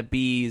birds and the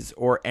bees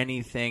or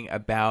anything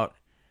about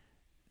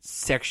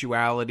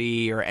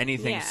sexuality or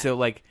anything. Yeah. So,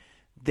 like,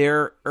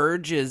 their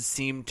urges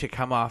seem to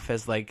come off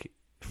as, like,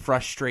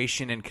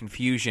 frustration and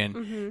confusion.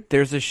 Mm-hmm.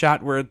 There's a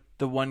shot where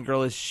the one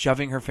girl is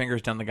shoving her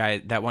fingers down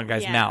that one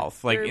guy's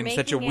mouth. Like, in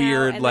such a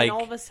weird, and like... then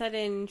all of a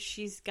sudden,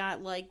 she's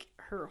got, like,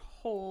 her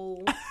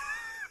whole...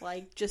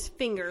 like, just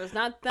fingers.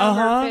 Not thumb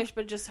or fish,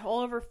 but just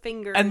all of her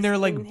fingers. And they're,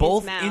 like,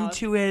 both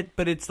into it,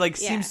 but it's, like,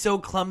 seems so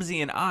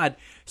clumsy and odd.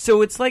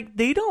 So it's, like,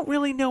 they don't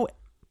really know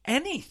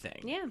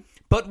anything. Yeah.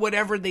 But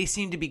whatever they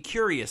seem to be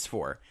curious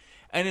for.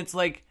 And it's,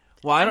 like,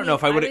 well, I don't know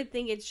if I would... I would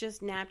think it's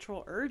just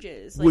natural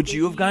urges. Like, would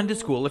you have gone to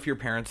school if your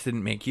parents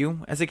didn't make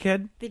you as a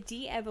kid? The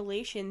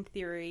de-evolution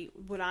theory,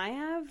 would I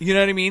have? You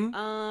know what I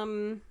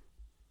mean?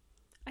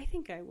 I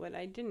think I would.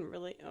 I didn't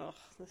really...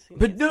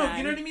 But no, sad.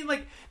 You know what I mean?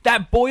 Like,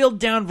 that boiled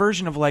down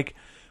version of, like,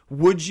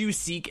 would you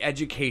seek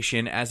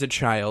education as a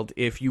child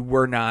if you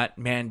were not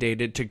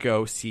mandated to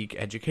go seek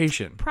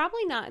education?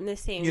 Probably not in the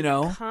same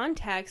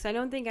context. I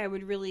don't think I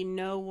would really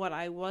know what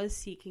I was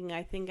seeking.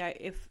 I think,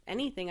 if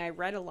anything, I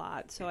read a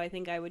lot. So I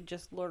think I would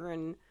just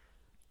learn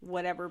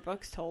whatever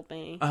books told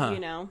me,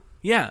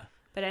 Yeah.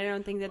 But I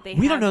don't think that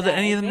we don't know that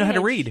any of them know how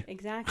to read.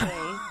 Exactly.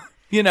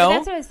 But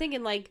that's what I was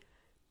thinking, like...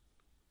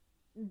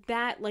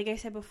 That, like I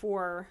said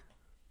before,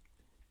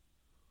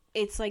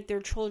 it's like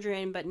they're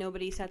children, but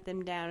nobody sat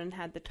them down and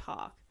had the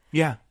talk.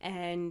 Yeah.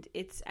 And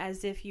it's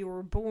as if you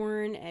were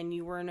born and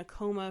you were in a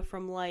coma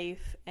from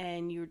life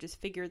and you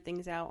just figured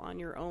things out on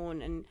your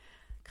own. And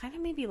kind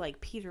of maybe like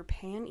Peter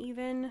Pan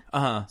even.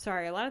 Uh-huh.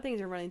 Sorry, a lot of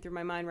things are running through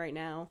my mind right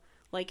now.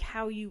 Like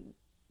how you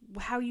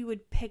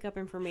would pick up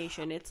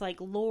information. It's like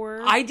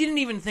lore. I didn't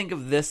even think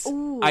of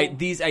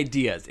these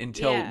ideas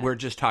until we're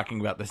just talking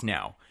about this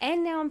now.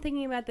 And now I'm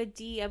thinking about the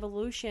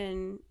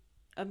de-evolution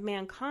of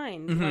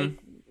mankind. Mm-hmm. Like,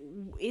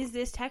 is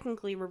this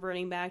technically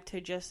reverting back to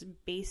just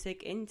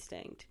basic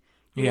instinct?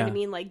 You know what I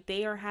mean? Like,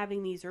 they are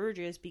having these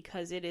urges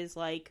because it is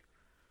like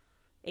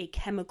a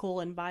chemical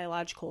and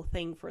biological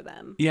thing for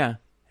them. Yeah.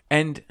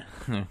 And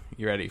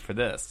you ready for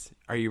this?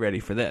 Are you ready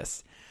for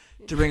this?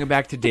 To bring it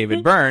back to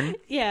David Byrne,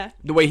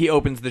 the way he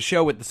opens the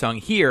show with the song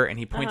Here, and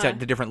he points out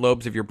the different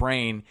lobes of your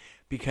brain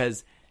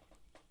because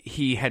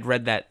he had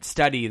read that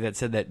study that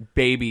said that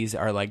babies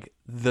are like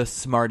the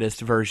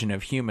smartest version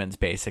of humans,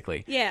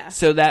 basically. Yeah.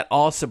 So that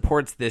all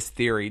supports this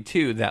theory,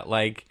 too, that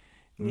like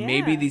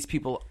maybe these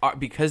people are,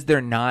 because they're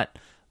not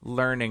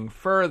learning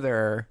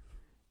further,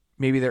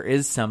 maybe there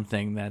is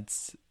something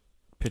that's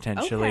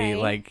potentially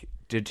like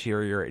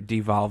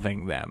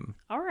devolving them.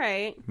 All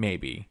right.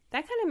 Maybe.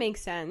 That kind of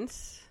makes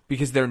sense.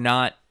 Because they're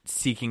not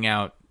seeking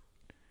out,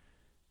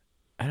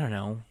 I don't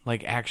know,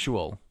 like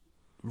actual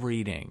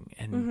reading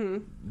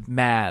and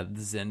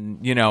maths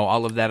and, you know,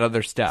 all of that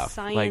other stuff.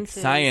 Like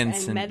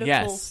science and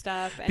medical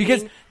stuff.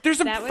 Because there's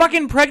a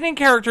fucking pregnant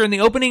character in the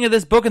opening of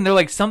this book and they're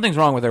like, something's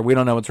wrong with her. We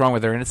don't know what's wrong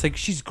with her. And it's like,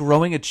 she's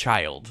growing a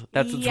child.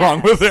 That's what's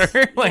wrong with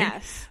her. Like,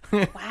 yes.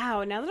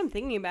 Wow. Now that I'm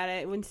thinking about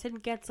it, when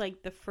Sid gets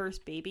like the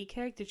first baby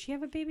kick, did she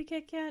have a baby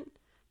kick yet?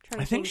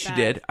 I think she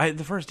did.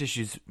 The first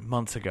issue's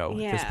months ago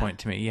at this point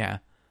to me. Yeah.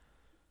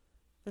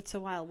 That's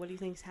so wild. What do you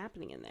think's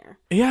happening in there?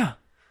 Yeah.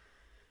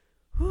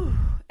 Whew.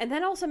 And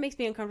that also makes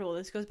me uncomfortable.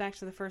 This goes back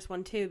to the first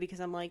one too, because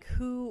I'm like,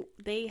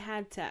 they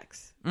had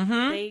sex,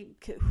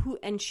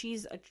 and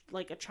she's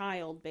like a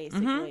child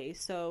basically.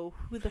 So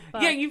who the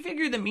fuck? Yeah, you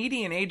figure the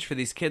median age for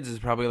these kids is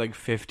probably like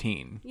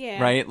 15.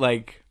 Yeah, right.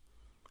 Like,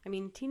 I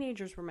mean,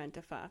 teenagers were meant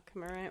to fuck.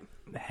 Am I right?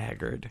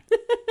 Haggard.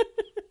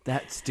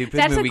 That stupid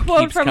That's movie a quote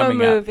keeps from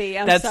coming a movie.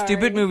 up. That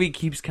stupid movie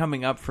keeps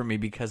coming up for me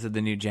because of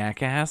the new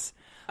Jackass.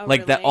 Oh,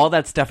 like really? that, all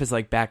that stuff is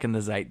like back in the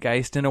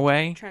zeitgeist in a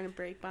way. Trying to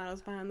break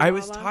bottles behind the I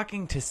was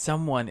talking to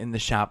someone in the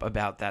shop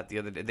about that the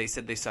other day. They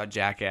said they saw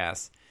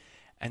Jackass,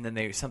 and then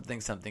they something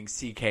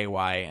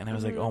CKY, and I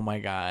was like, oh my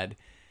god.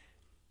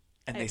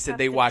 And they said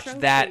they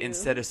watched that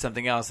instead of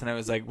something else, and I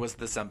was like, was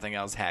the something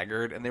else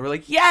Haggard? And they were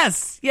like,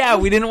 yes, yeah,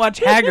 we didn't watch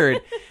Haggard.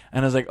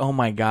 And I was like, oh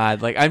my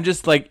god, like I'm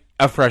just like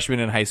a freshman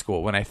in high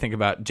school when I think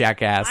about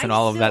Jackass and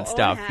all of that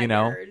stuff, Haggard. you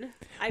know.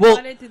 I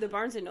bought it through the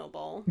Barnes &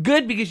 Noble.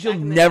 Good, because you'll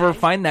never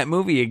find that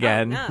movie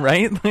again,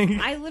 right? Like,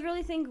 I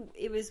literally think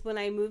it was when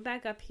I moved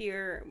back up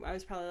here, I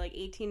was probably like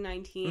 18,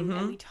 19,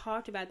 and we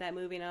talked about that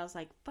movie, and I was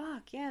like,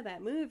 fuck, yeah,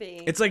 that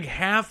movie. It's like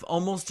half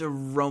almost a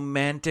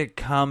romantic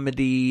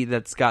comedy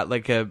that's got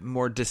like a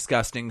more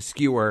disgusting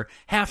skewer,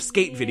 half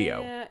skate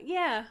video.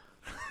 Yeah.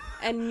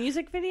 And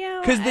music video.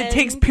 Because it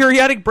takes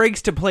periodic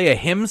breaks to play a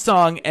hymn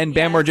song and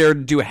Bam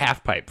Margera do a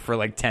half pipe for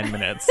like 10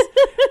 minutes.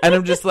 And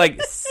I'm just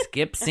like,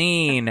 skip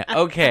scene.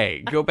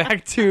 Okay, go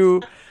back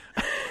to...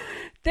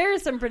 There are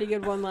some pretty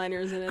good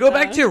one-liners in it. Go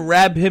back to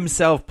Rab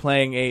himself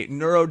playing a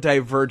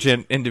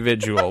neurodivergent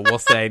individual, we'll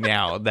say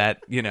now that,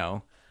 you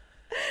know...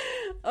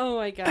 Oh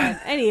my god.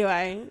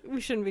 Anyway, we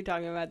shouldn't be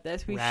talking about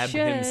this. We Rab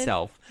should.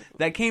 himself.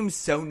 That came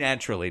so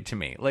naturally to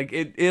me. Like,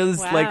 it is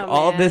like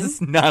all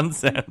this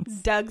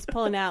nonsense. Doug's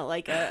pulling out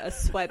like a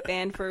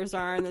sweatband for his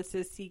arm that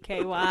says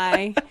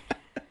CKY.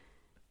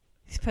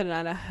 He's putting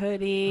on a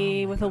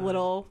hoodie with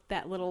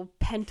that little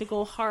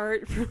pentacle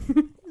heart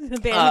from the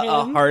band.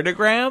 A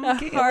heartogram?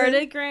 A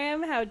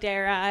heartogram. How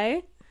dare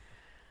I?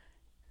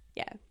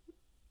 Yeah.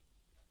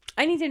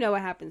 I need to know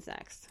what happens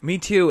next. Me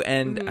too.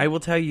 And I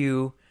will tell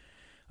you,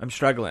 I'm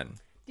struggling.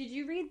 Did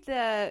you read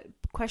the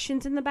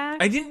questions in the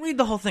back? I didn't read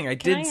the whole thing. I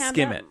did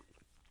skim it.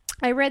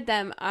 I read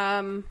them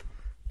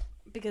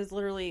because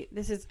literally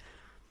this is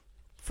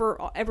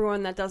for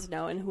everyone that doesn't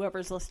know and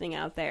whoever's listening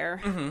out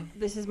there.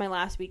 This is my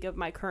last week of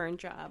my current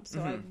job,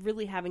 so I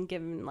really haven't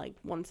given like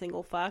one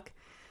single fuck.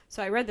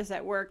 So I read this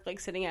at work, like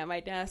sitting at my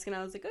desk, and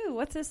I was like, "Oh,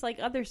 what's this like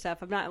other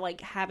stuff?" I'm not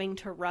like having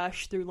to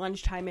rush through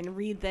lunchtime and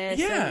read this.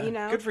 Yeah, and, you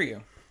know, good for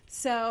you.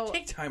 So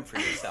take time for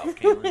yourself,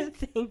 Caitlin.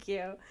 Thank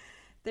you.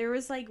 There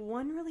was like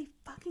one really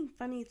fucking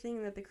funny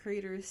thing that the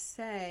creators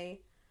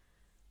say.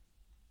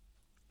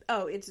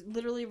 Oh, it's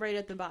literally right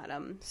at the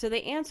bottom. So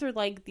they answered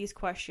like these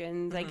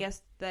questions. I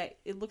guess that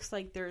it looks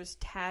like there's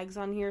tags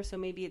on here, so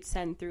maybe it's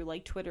sent through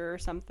like Twitter or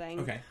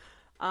something. Okay.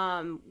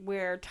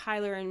 Where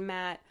Tyler and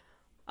Matt,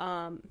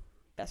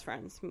 best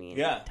friends,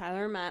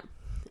 Tyler and Matt,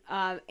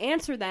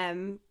 answer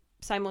them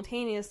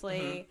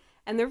simultaneously,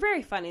 and they're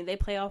very funny. They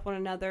play off one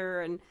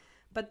another,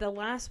 but the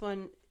last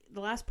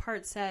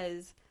part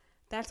says,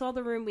 "That's all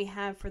the room we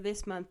have for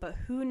this month, but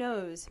who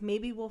knows?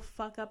 Maybe we'll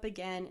fuck up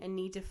again and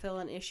need to fill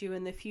an issue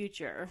in the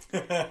future."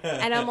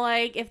 And I'm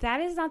like, if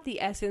that is not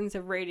the essence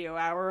of Radio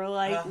Hour,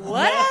 like,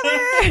 whatever.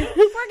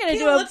 We're going to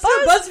do a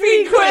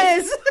BuzzFeed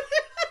quiz.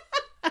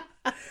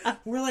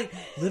 We're like,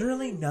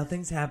 literally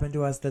nothing's happened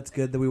to us that's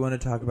good that we want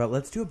to talk about.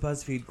 Let's do a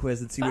BuzzFeed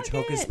quiz and see which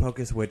hocus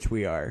pocus witch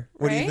we are.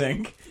 What do you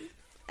think?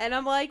 And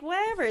I'm like,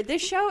 whatever.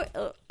 This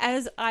show,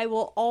 as I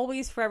will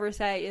always forever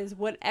say, is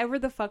whatever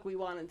the fuck we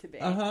want it to be.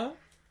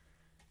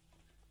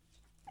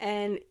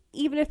 And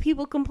even if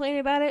people complain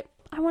about it,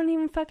 I won't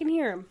even fucking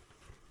hear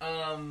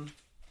them.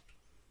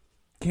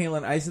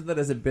 Caitlin, I said that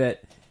as a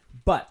bit,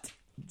 but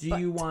do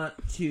you want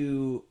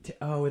to...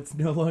 Oh, it's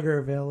no longer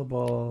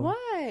available.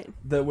 What?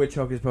 The Witch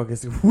Hocus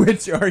Pocus,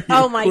 which are you?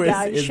 Oh my quiz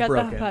god, is shut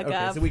broken. the fuck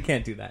up. So we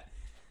can't do that.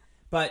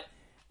 But...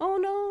 Oh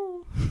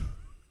no.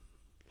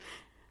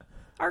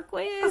 Our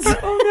quiz.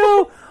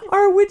 Oh no.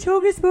 Our Witch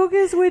Hocus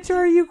Pocus, which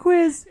are you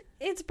quiz?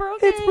 It's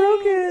broken. It's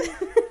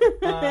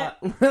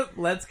broken.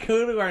 Let's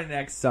go to our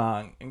next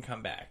song and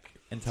come back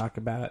and talk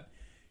about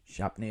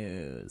shop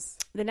news.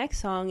 The next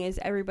song is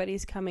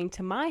Everybody's Coming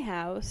to My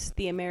House,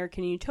 the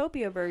American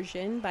Utopia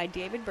version by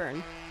David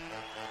Byrne.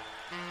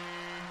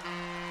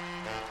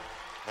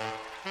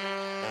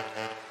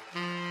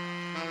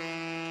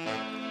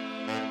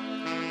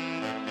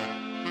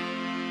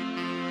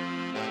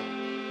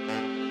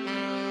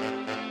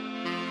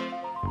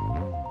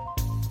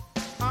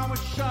 I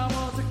wish I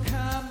was a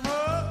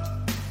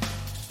camera.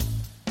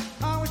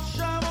 I wish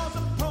I was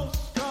a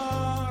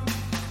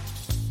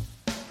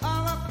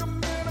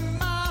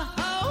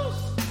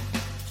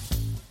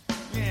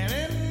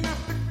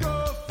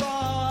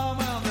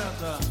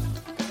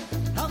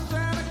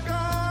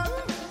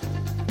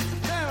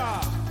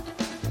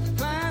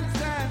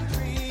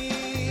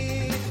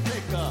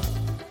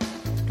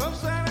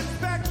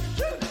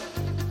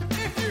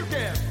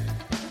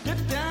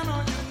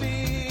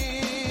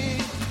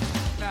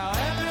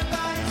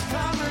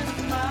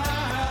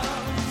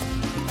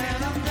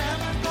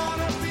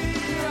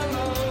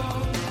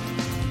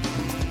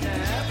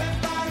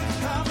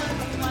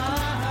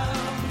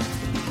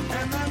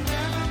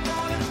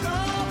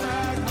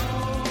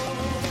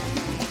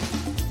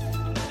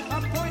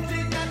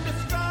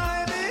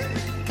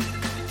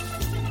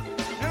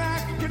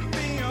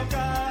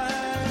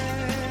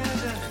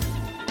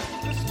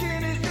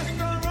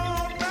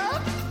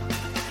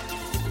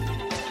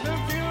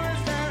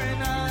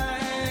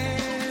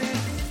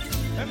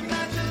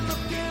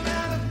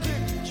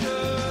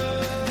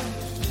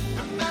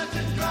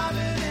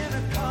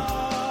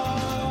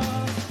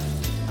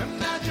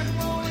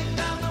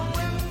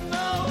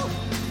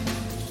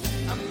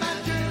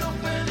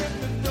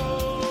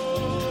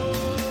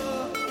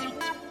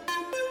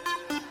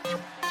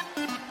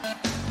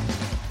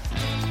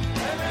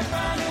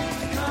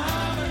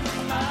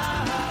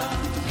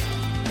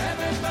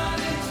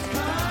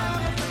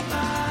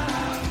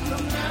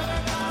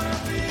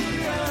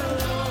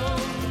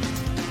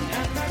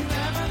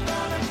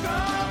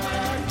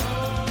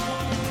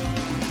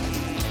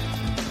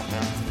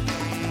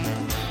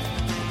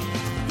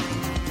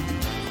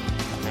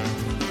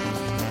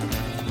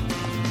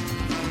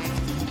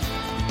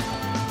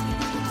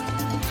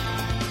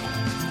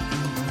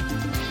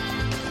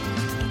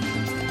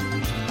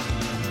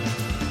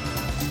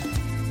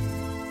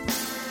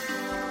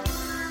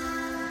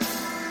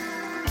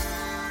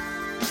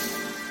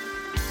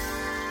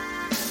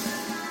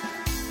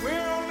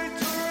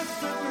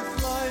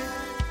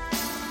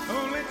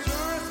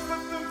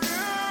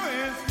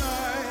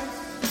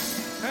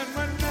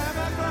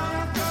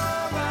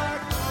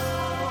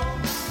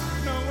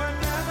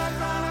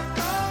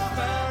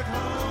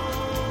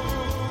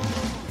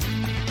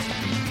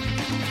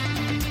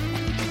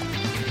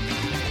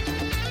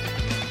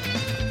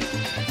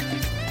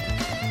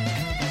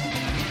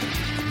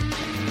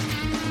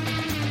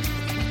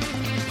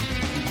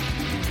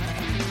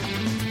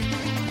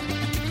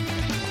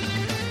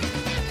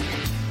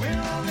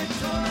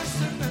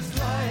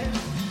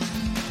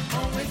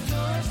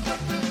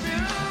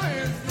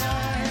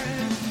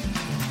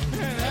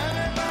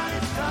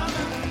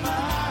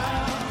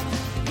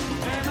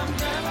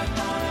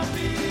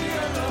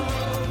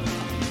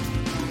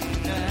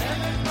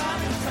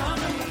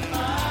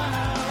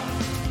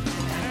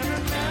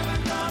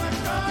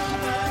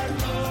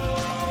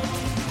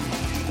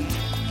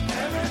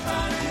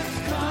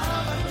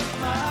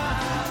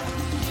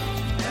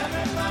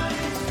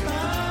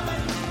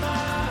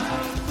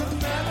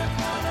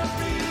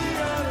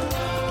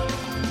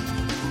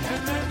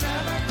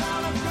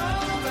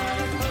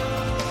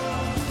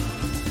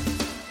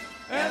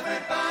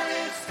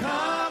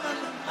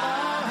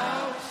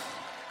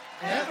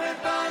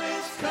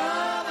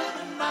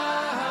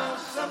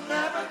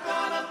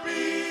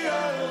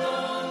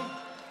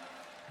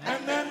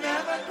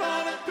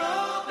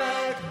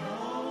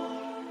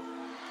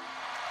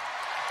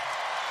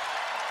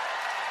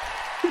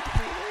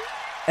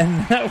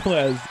And that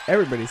was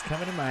Everybody's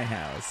Coming to My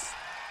House,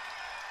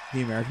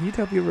 the American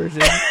Utopia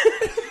version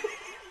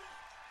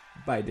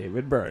by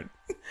David Byrne.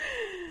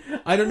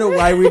 I don't know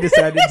why we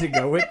decided to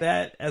go with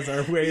that as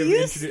our way of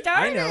introducing. You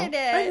started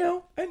it. I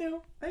know.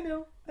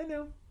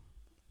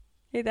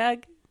 Hey,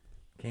 Doug.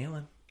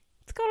 Kaylin.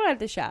 What's going on at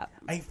the shop?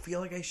 I feel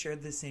like I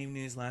shared the same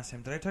news last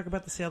time. Did I talk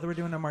about the sale that we're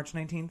doing on March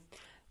 19th?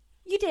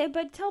 You did,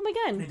 but tell them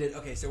again. I did.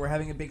 Okay, so we're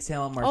having a big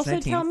sale on March 19th.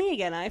 Also, tell me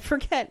again. I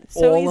forget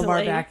so All easily. of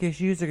our back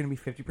issues are going to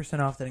be 50%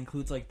 off. That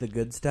includes like the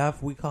good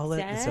stuff, we call it.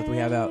 Dang. The stuff that we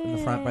have out in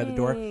the front by the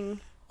door.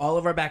 All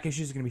of our back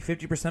issues are going to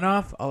be 50%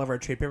 off. All of our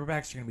trade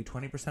paperbacks are going to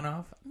be 20%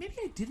 off. Maybe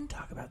I didn't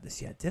talk about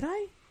this yet. Did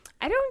I?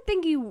 I don't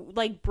think you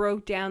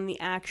broke down the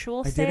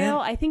actual sale. Didn't?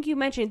 I think you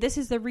mentioned this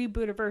is the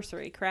reboot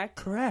anniversary, correct?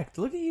 Correct.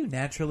 Look at you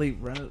naturally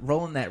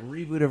rolling that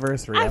reboot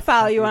anniversary. I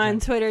follow you on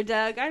Twitter,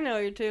 Doug. I know what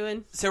you're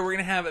doing. So we're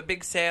going to have a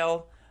big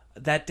sale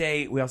that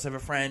day. We also have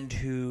a friend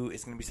who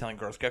is going to be selling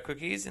Girl Scout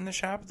cookies in the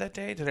shop that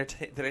day.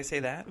 Did I say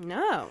that?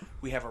 No.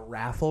 We have a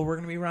raffle we're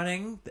going to be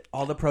running.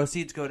 All the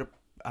proceeds go to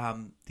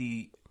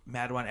the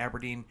Madwan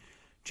Aberdeen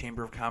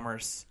Chamber of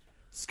Commerce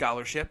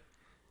scholarship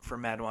for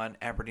Madwan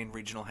Aberdeen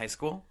Regional High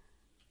School.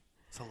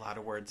 It's a lot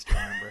of words to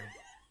remember.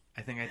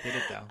 I think I did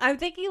it, though. I'm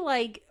thinking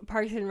like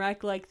Parks and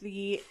Rec, like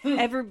the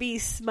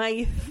Everby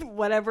Smythe,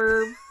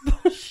 whatever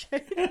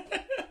bullshit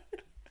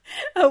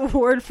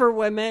award for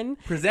women.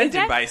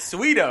 Presented by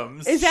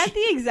Sweetums. Is that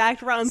the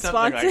exact Ron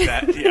Something Swanson like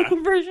that, yeah.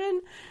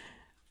 version?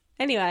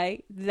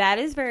 Anyway, that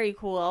is very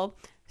cool.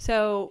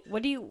 So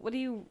what are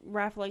you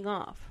raffling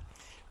off?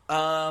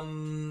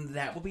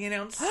 That will be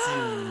announced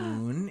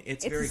soon.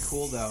 It's very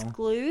cool, though.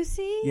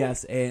 Exclusive?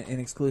 Yes, an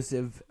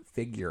exclusive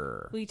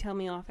figure. Will you tell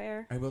me off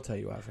air? I will tell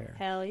you off air.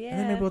 Hell yeah. And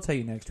then maybe we'll tell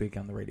you next week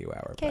on the radio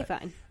hour. Okay,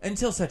 fine.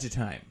 Until such a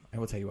time, I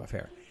will tell you off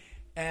air.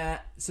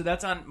 So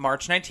that's on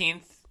March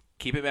 19th.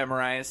 Keep it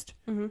memorized.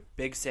 Mm-hmm.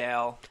 Big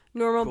sale.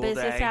 Normal cool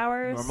business day.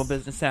 hours. Normal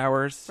business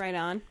hours. Right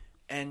on.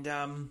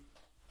 And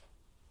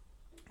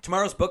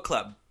tomorrow's book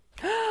club.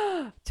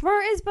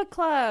 Tomorrow is book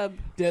club.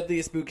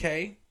 Deadliest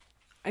Bouquet.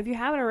 If you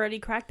haven't already,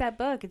 crack that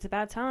book. It's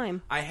about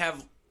time. I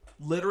have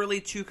literally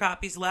 2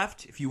 copies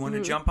left. If you want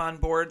to jump on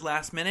board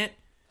last minute,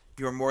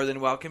 you're more than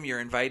welcome.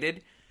 You're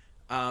invited.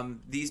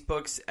 These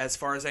books, as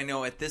far as I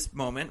know at this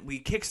moment,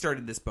 we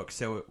kickstarted this book.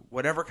 So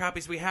whatever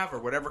copies we have.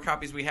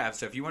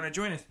 So if you want to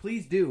join us,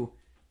 please do.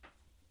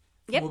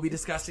 Yep. We'll be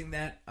discussing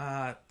that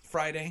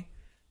Friday,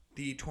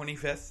 the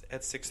 25th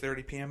at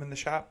 6:30 p.m. in the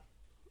shop.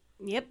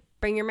 Yep.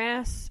 Bring your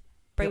mask.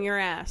 Bring your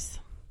ass.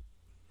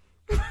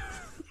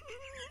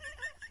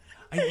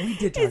 We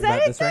did talk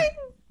about this, right?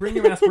 Bring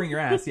your mask, bring your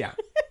ass. Yeah.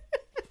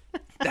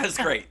 That's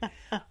great.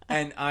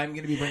 And I'm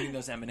going to be bringing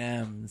those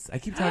M&Ms. I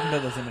keep talking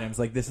about those M&Ms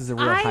like this is a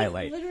real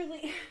highlight.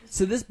 Literally.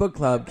 So this book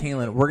club,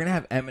 Kaylin, we're going to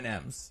have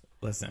M&Ms.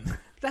 Listen.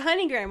 The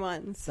honeygram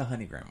ones. The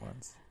honeygram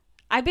ones.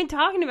 I've been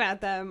talking about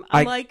them.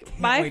 I'm like, can't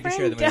my wait friend.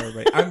 to share them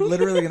with everybody. I'm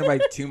literally going to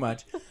buy too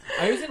much.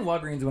 I was in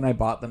Walgreens when I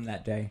bought them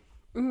that day.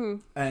 Mm-hmm.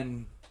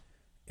 And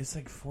it's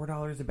like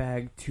 $4 a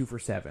bag, 2 for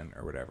 $7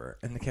 or whatever.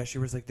 And the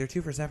cashier was like, they're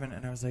 2 for $7.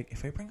 And I was like,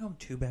 if I bring home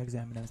 2 bags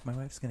of M&Ms, my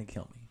wife's going to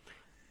kill me.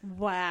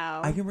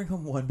 Wow. I can bring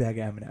home 1 bag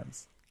of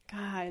M&Ms.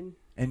 God.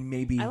 And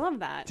maybe I love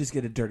that. Just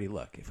get a dirty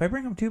look. If I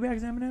bring home 2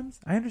 bags of M&Ms,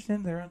 I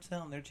understand they're on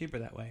sale and they're cheaper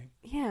that way.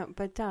 Yeah,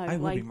 but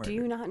Doug, like, do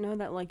you not know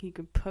that like you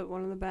could put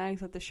one of the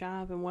bags at the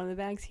shop and one of the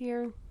bags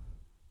here?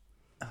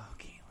 Oh,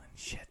 Kaylin,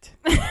 shit.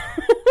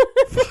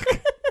 Fuck.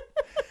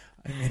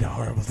 I made a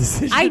horrible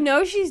decision. I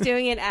know she's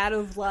doing it out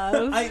of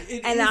love,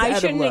 and I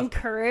shouldn't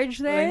encourage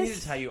this. But I need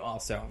to tell you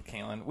also,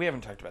 Kaylin, we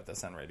haven't talked about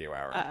this on Radio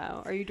Hour.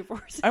 Uh-oh, are you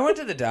divorced? I went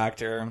to the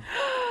doctor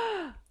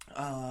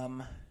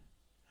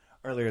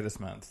earlier this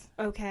month.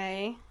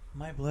 Okay.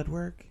 My blood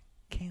work,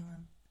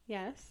 Kaylin.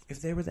 Yes.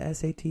 If they were the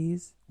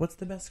SATs, what's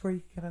the best score you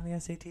can get on the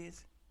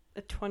SATs?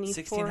 A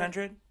 24.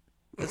 1600?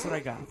 That's what I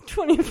got.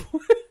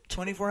 24.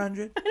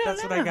 2400?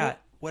 That's what I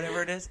got.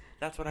 Whatever it is,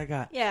 that's what I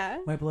got. Yeah.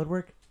 My blood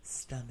work,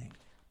 stunning.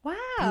 Wow.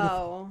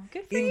 Beautiful.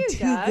 Good for In you,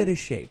 too Doug. good a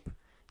shape.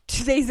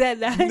 They said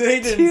that.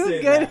 They didn't too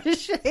say good that. a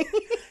shape.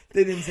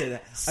 They didn't say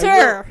that.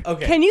 Sir,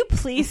 okay. Can you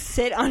please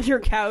sit on your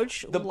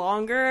couch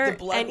longer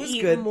and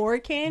eat good. more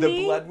candy?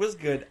 The blood was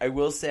good. I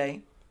will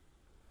say,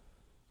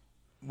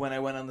 when I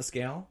went on the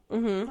scale,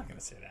 I'm not going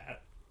to say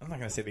that. I'm not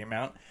going to say the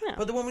amount. No.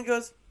 But the woman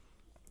goes,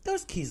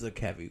 those keys look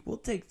heavy. We'll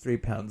take 3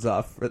 pounds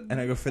off. And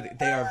I go,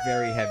 they are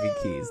very heavy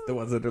keys. The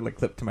ones that are like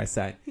clipped to my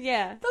side.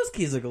 Yeah. Those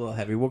keys look a little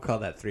heavy. We'll call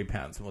that 3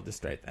 pounds and we'll just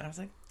straighten that. I was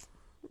like,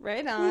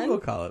 right on. We'll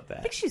call it that.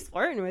 I think she's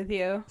flirting with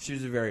you. She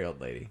was a very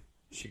old lady.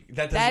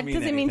 That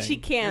doesn't mean she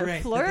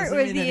can't flirt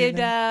with you,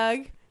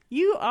 Doug.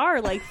 You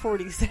are like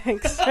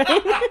 46.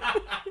 Right?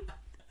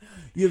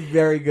 You have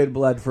very good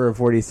blood for a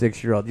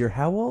 46-year-old. You're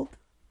how old?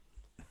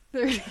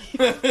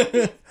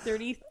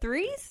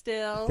 33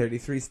 still.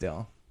 33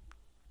 still.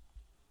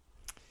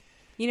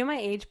 You know my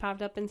age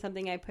popped up in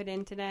something I put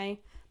in today?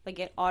 Like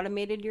it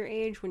automated your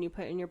age when you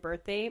put in your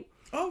birth date.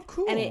 Oh,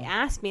 cool. And it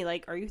asked me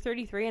like, are you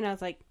 33? And I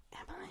was like,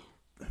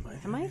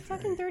 am I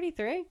fucking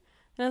 33? And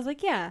I was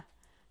like, yeah,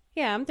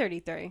 I'm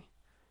 33.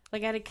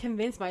 Like, I had to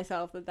convince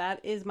myself that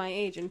is my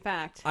age, in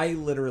fact. I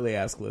literally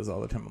ask Liz all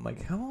the time. I'm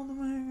like, how old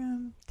am I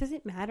again? Does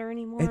it matter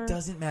anymore? It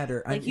doesn't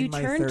matter. Like, I'm you in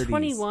my turn 30s.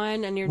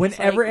 21 and you're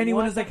Whenever just like,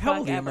 anyone what is like, the how fuck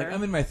old are you? I'm ever? like,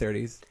 I'm in my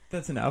 30s.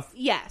 That's enough.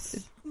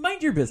 Yes.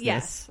 Mind your business.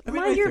 Yes. I'm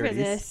in Mind my your 30s.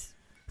 business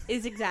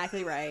is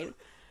exactly right.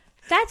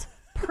 That's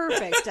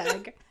perfect,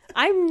 Doug.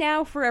 I'm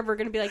now forever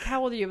going to be like,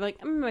 how old are you? I'm like,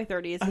 I'm in my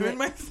 30s. I'm like, in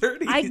my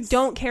 30s. I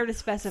don't care to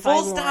specify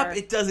Full more. stop.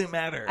 It doesn't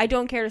matter. I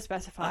don't care to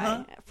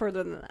specify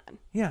further than that.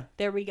 Yeah.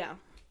 There we go.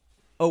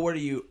 Oh, what are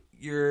you?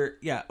 You're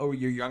you're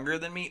younger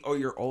than me. Oh,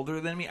 you're older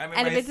than me. I'm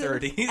in my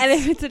 30s. And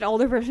if it's an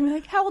older person, be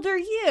like, how old are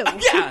you?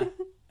 Yeah.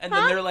 And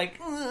then they're like,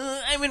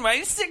 I'm in my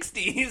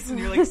 60s. And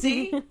you're like,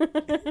 see?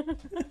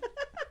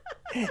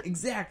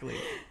 Exactly.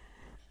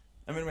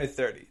 I'm in my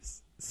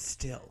 30s.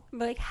 Still.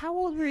 But like, how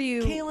old were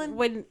you Kaylin?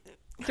 when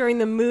during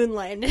the moon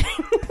landing?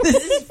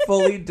 This is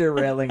fully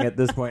derailing at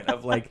this point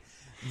of like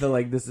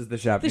this is the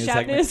shop news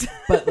segment. news.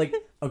 But like,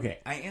 okay,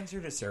 I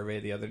answered a survey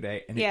the other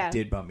day and Yeah. it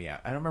did bum me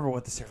out. I don't remember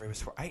what the survey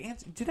was for.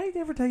 Did I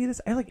ever tell you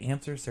this? I like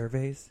answer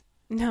surveys.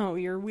 No,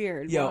 you're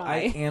weird. Yo, Why? I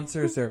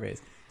answer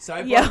surveys. So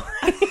I Yo.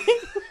 bought,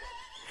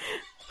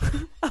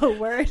 Oh,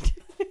 word.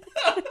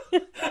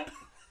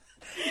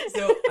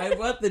 so I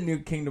bought the new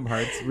Kingdom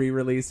Hearts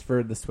re-release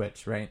for the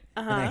Switch, right?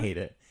 And I hate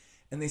it.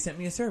 And they sent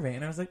me a survey,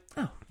 and I was like,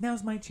 oh,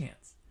 now's my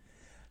chance.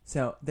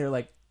 So they're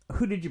like,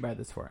 who did you buy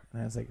this for?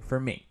 And I was like, for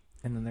me.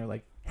 And then they're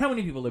like, how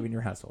many people live in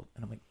your household?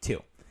 And I'm like,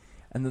 2.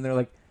 And then they're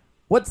like,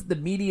 what's the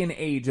median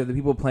age of the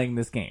people playing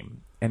this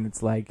game? And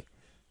it's like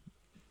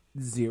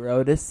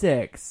 0 to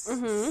 6,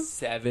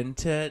 7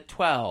 to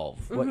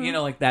 12. What, you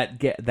know, like that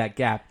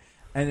gap.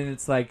 And then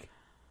it's like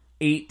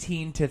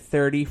 18 to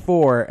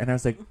 34. And I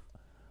was like,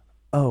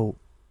 oh,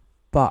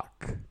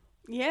 fuck.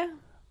 Yeah.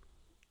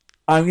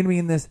 I'm going to be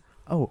in this.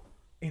 Oh,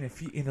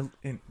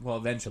 well,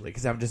 eventually,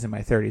 because I'm just in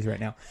my 30s right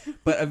now.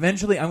 But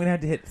eventually, I'm going to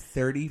have to hit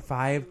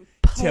 35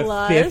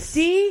 to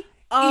 50.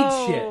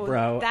 Oh, Eat shit,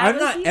 bro. that I'm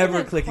was not even ever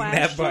a clicking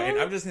that button. question?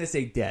 I'm just going to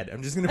say dead.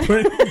 I'm just going to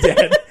put it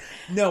dead.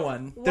 No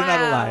one. They're not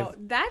alive.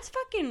 That's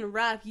fucking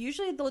rough.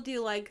 Usually they'll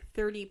do like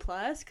 30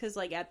 plus because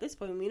like at this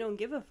point we don't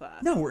give a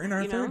fuck. No, we're in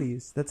our you know?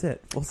 30s. That's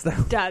it. Full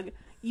stop. Doug,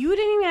 you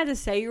didn't even have to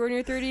say you were in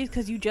your 30s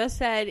because you just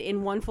said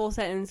in one full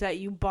sentence that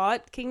you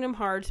bought Kingdom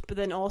Hearts but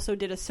then also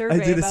did a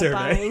survey about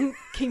buying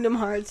Kingdom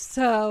Hearts.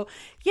 So,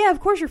 yeah,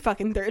 of course you're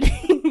fucking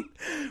 30.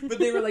 But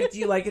they were like, do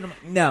you like it? I'm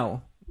like,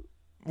 no.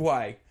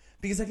 Why?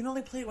 Because I can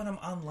only play it when I'm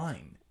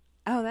online.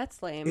 Oh,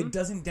 that's lame. It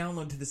doesn't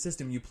download to the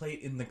system. You play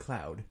it in the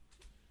cloud.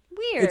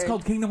 Weird. It's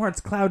called Kingdom Hearts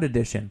Cloud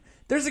Edition.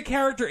 There's a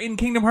character in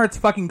Kingdom Hearts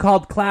fucking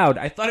called Cloud.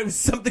 I thought it was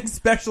something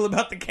special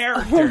about the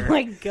character. Oh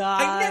my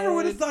god. I never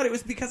would have thought it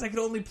was because I could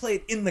only play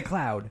it in the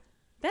cloud.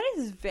 That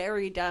is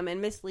very dumb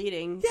and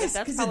misleading. Yes,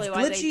 that's because probably it's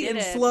why they glitchy did and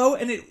it. slow,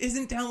 and it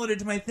isn't downloaded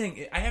to my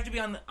thing. I have to be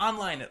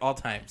online at all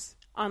times.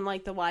 On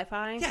like the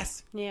Wi-Fi?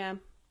 Yes. Yeah.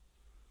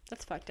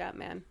 That's fucked up,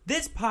 man.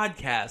 This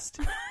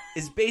podcast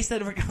is based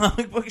out of a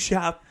comic book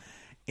shop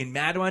in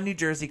Madawan, New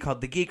Jersey called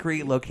The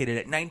Geekery, located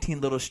at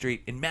 19 Little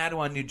Street in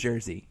Madawan, New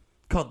Jersey,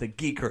 called The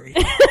Geekery.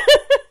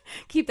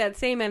 Keep that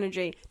same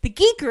energy. The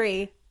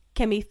Geekery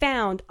can be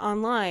found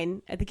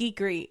online at The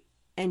Geekery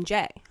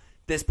NJ.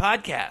 This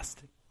podcast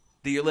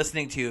that you're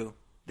listening to,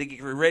 The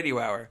Geekery Radio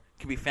Hour,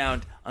 can be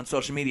found on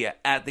social media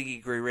at The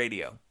Geekery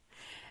Radio.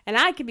 And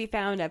I can be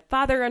found at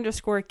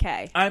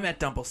Father_K. I'm at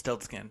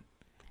Dumplestiltskin.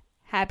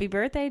 Happy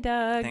birthday,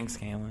 Doug. Thanks,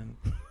 Kaylin.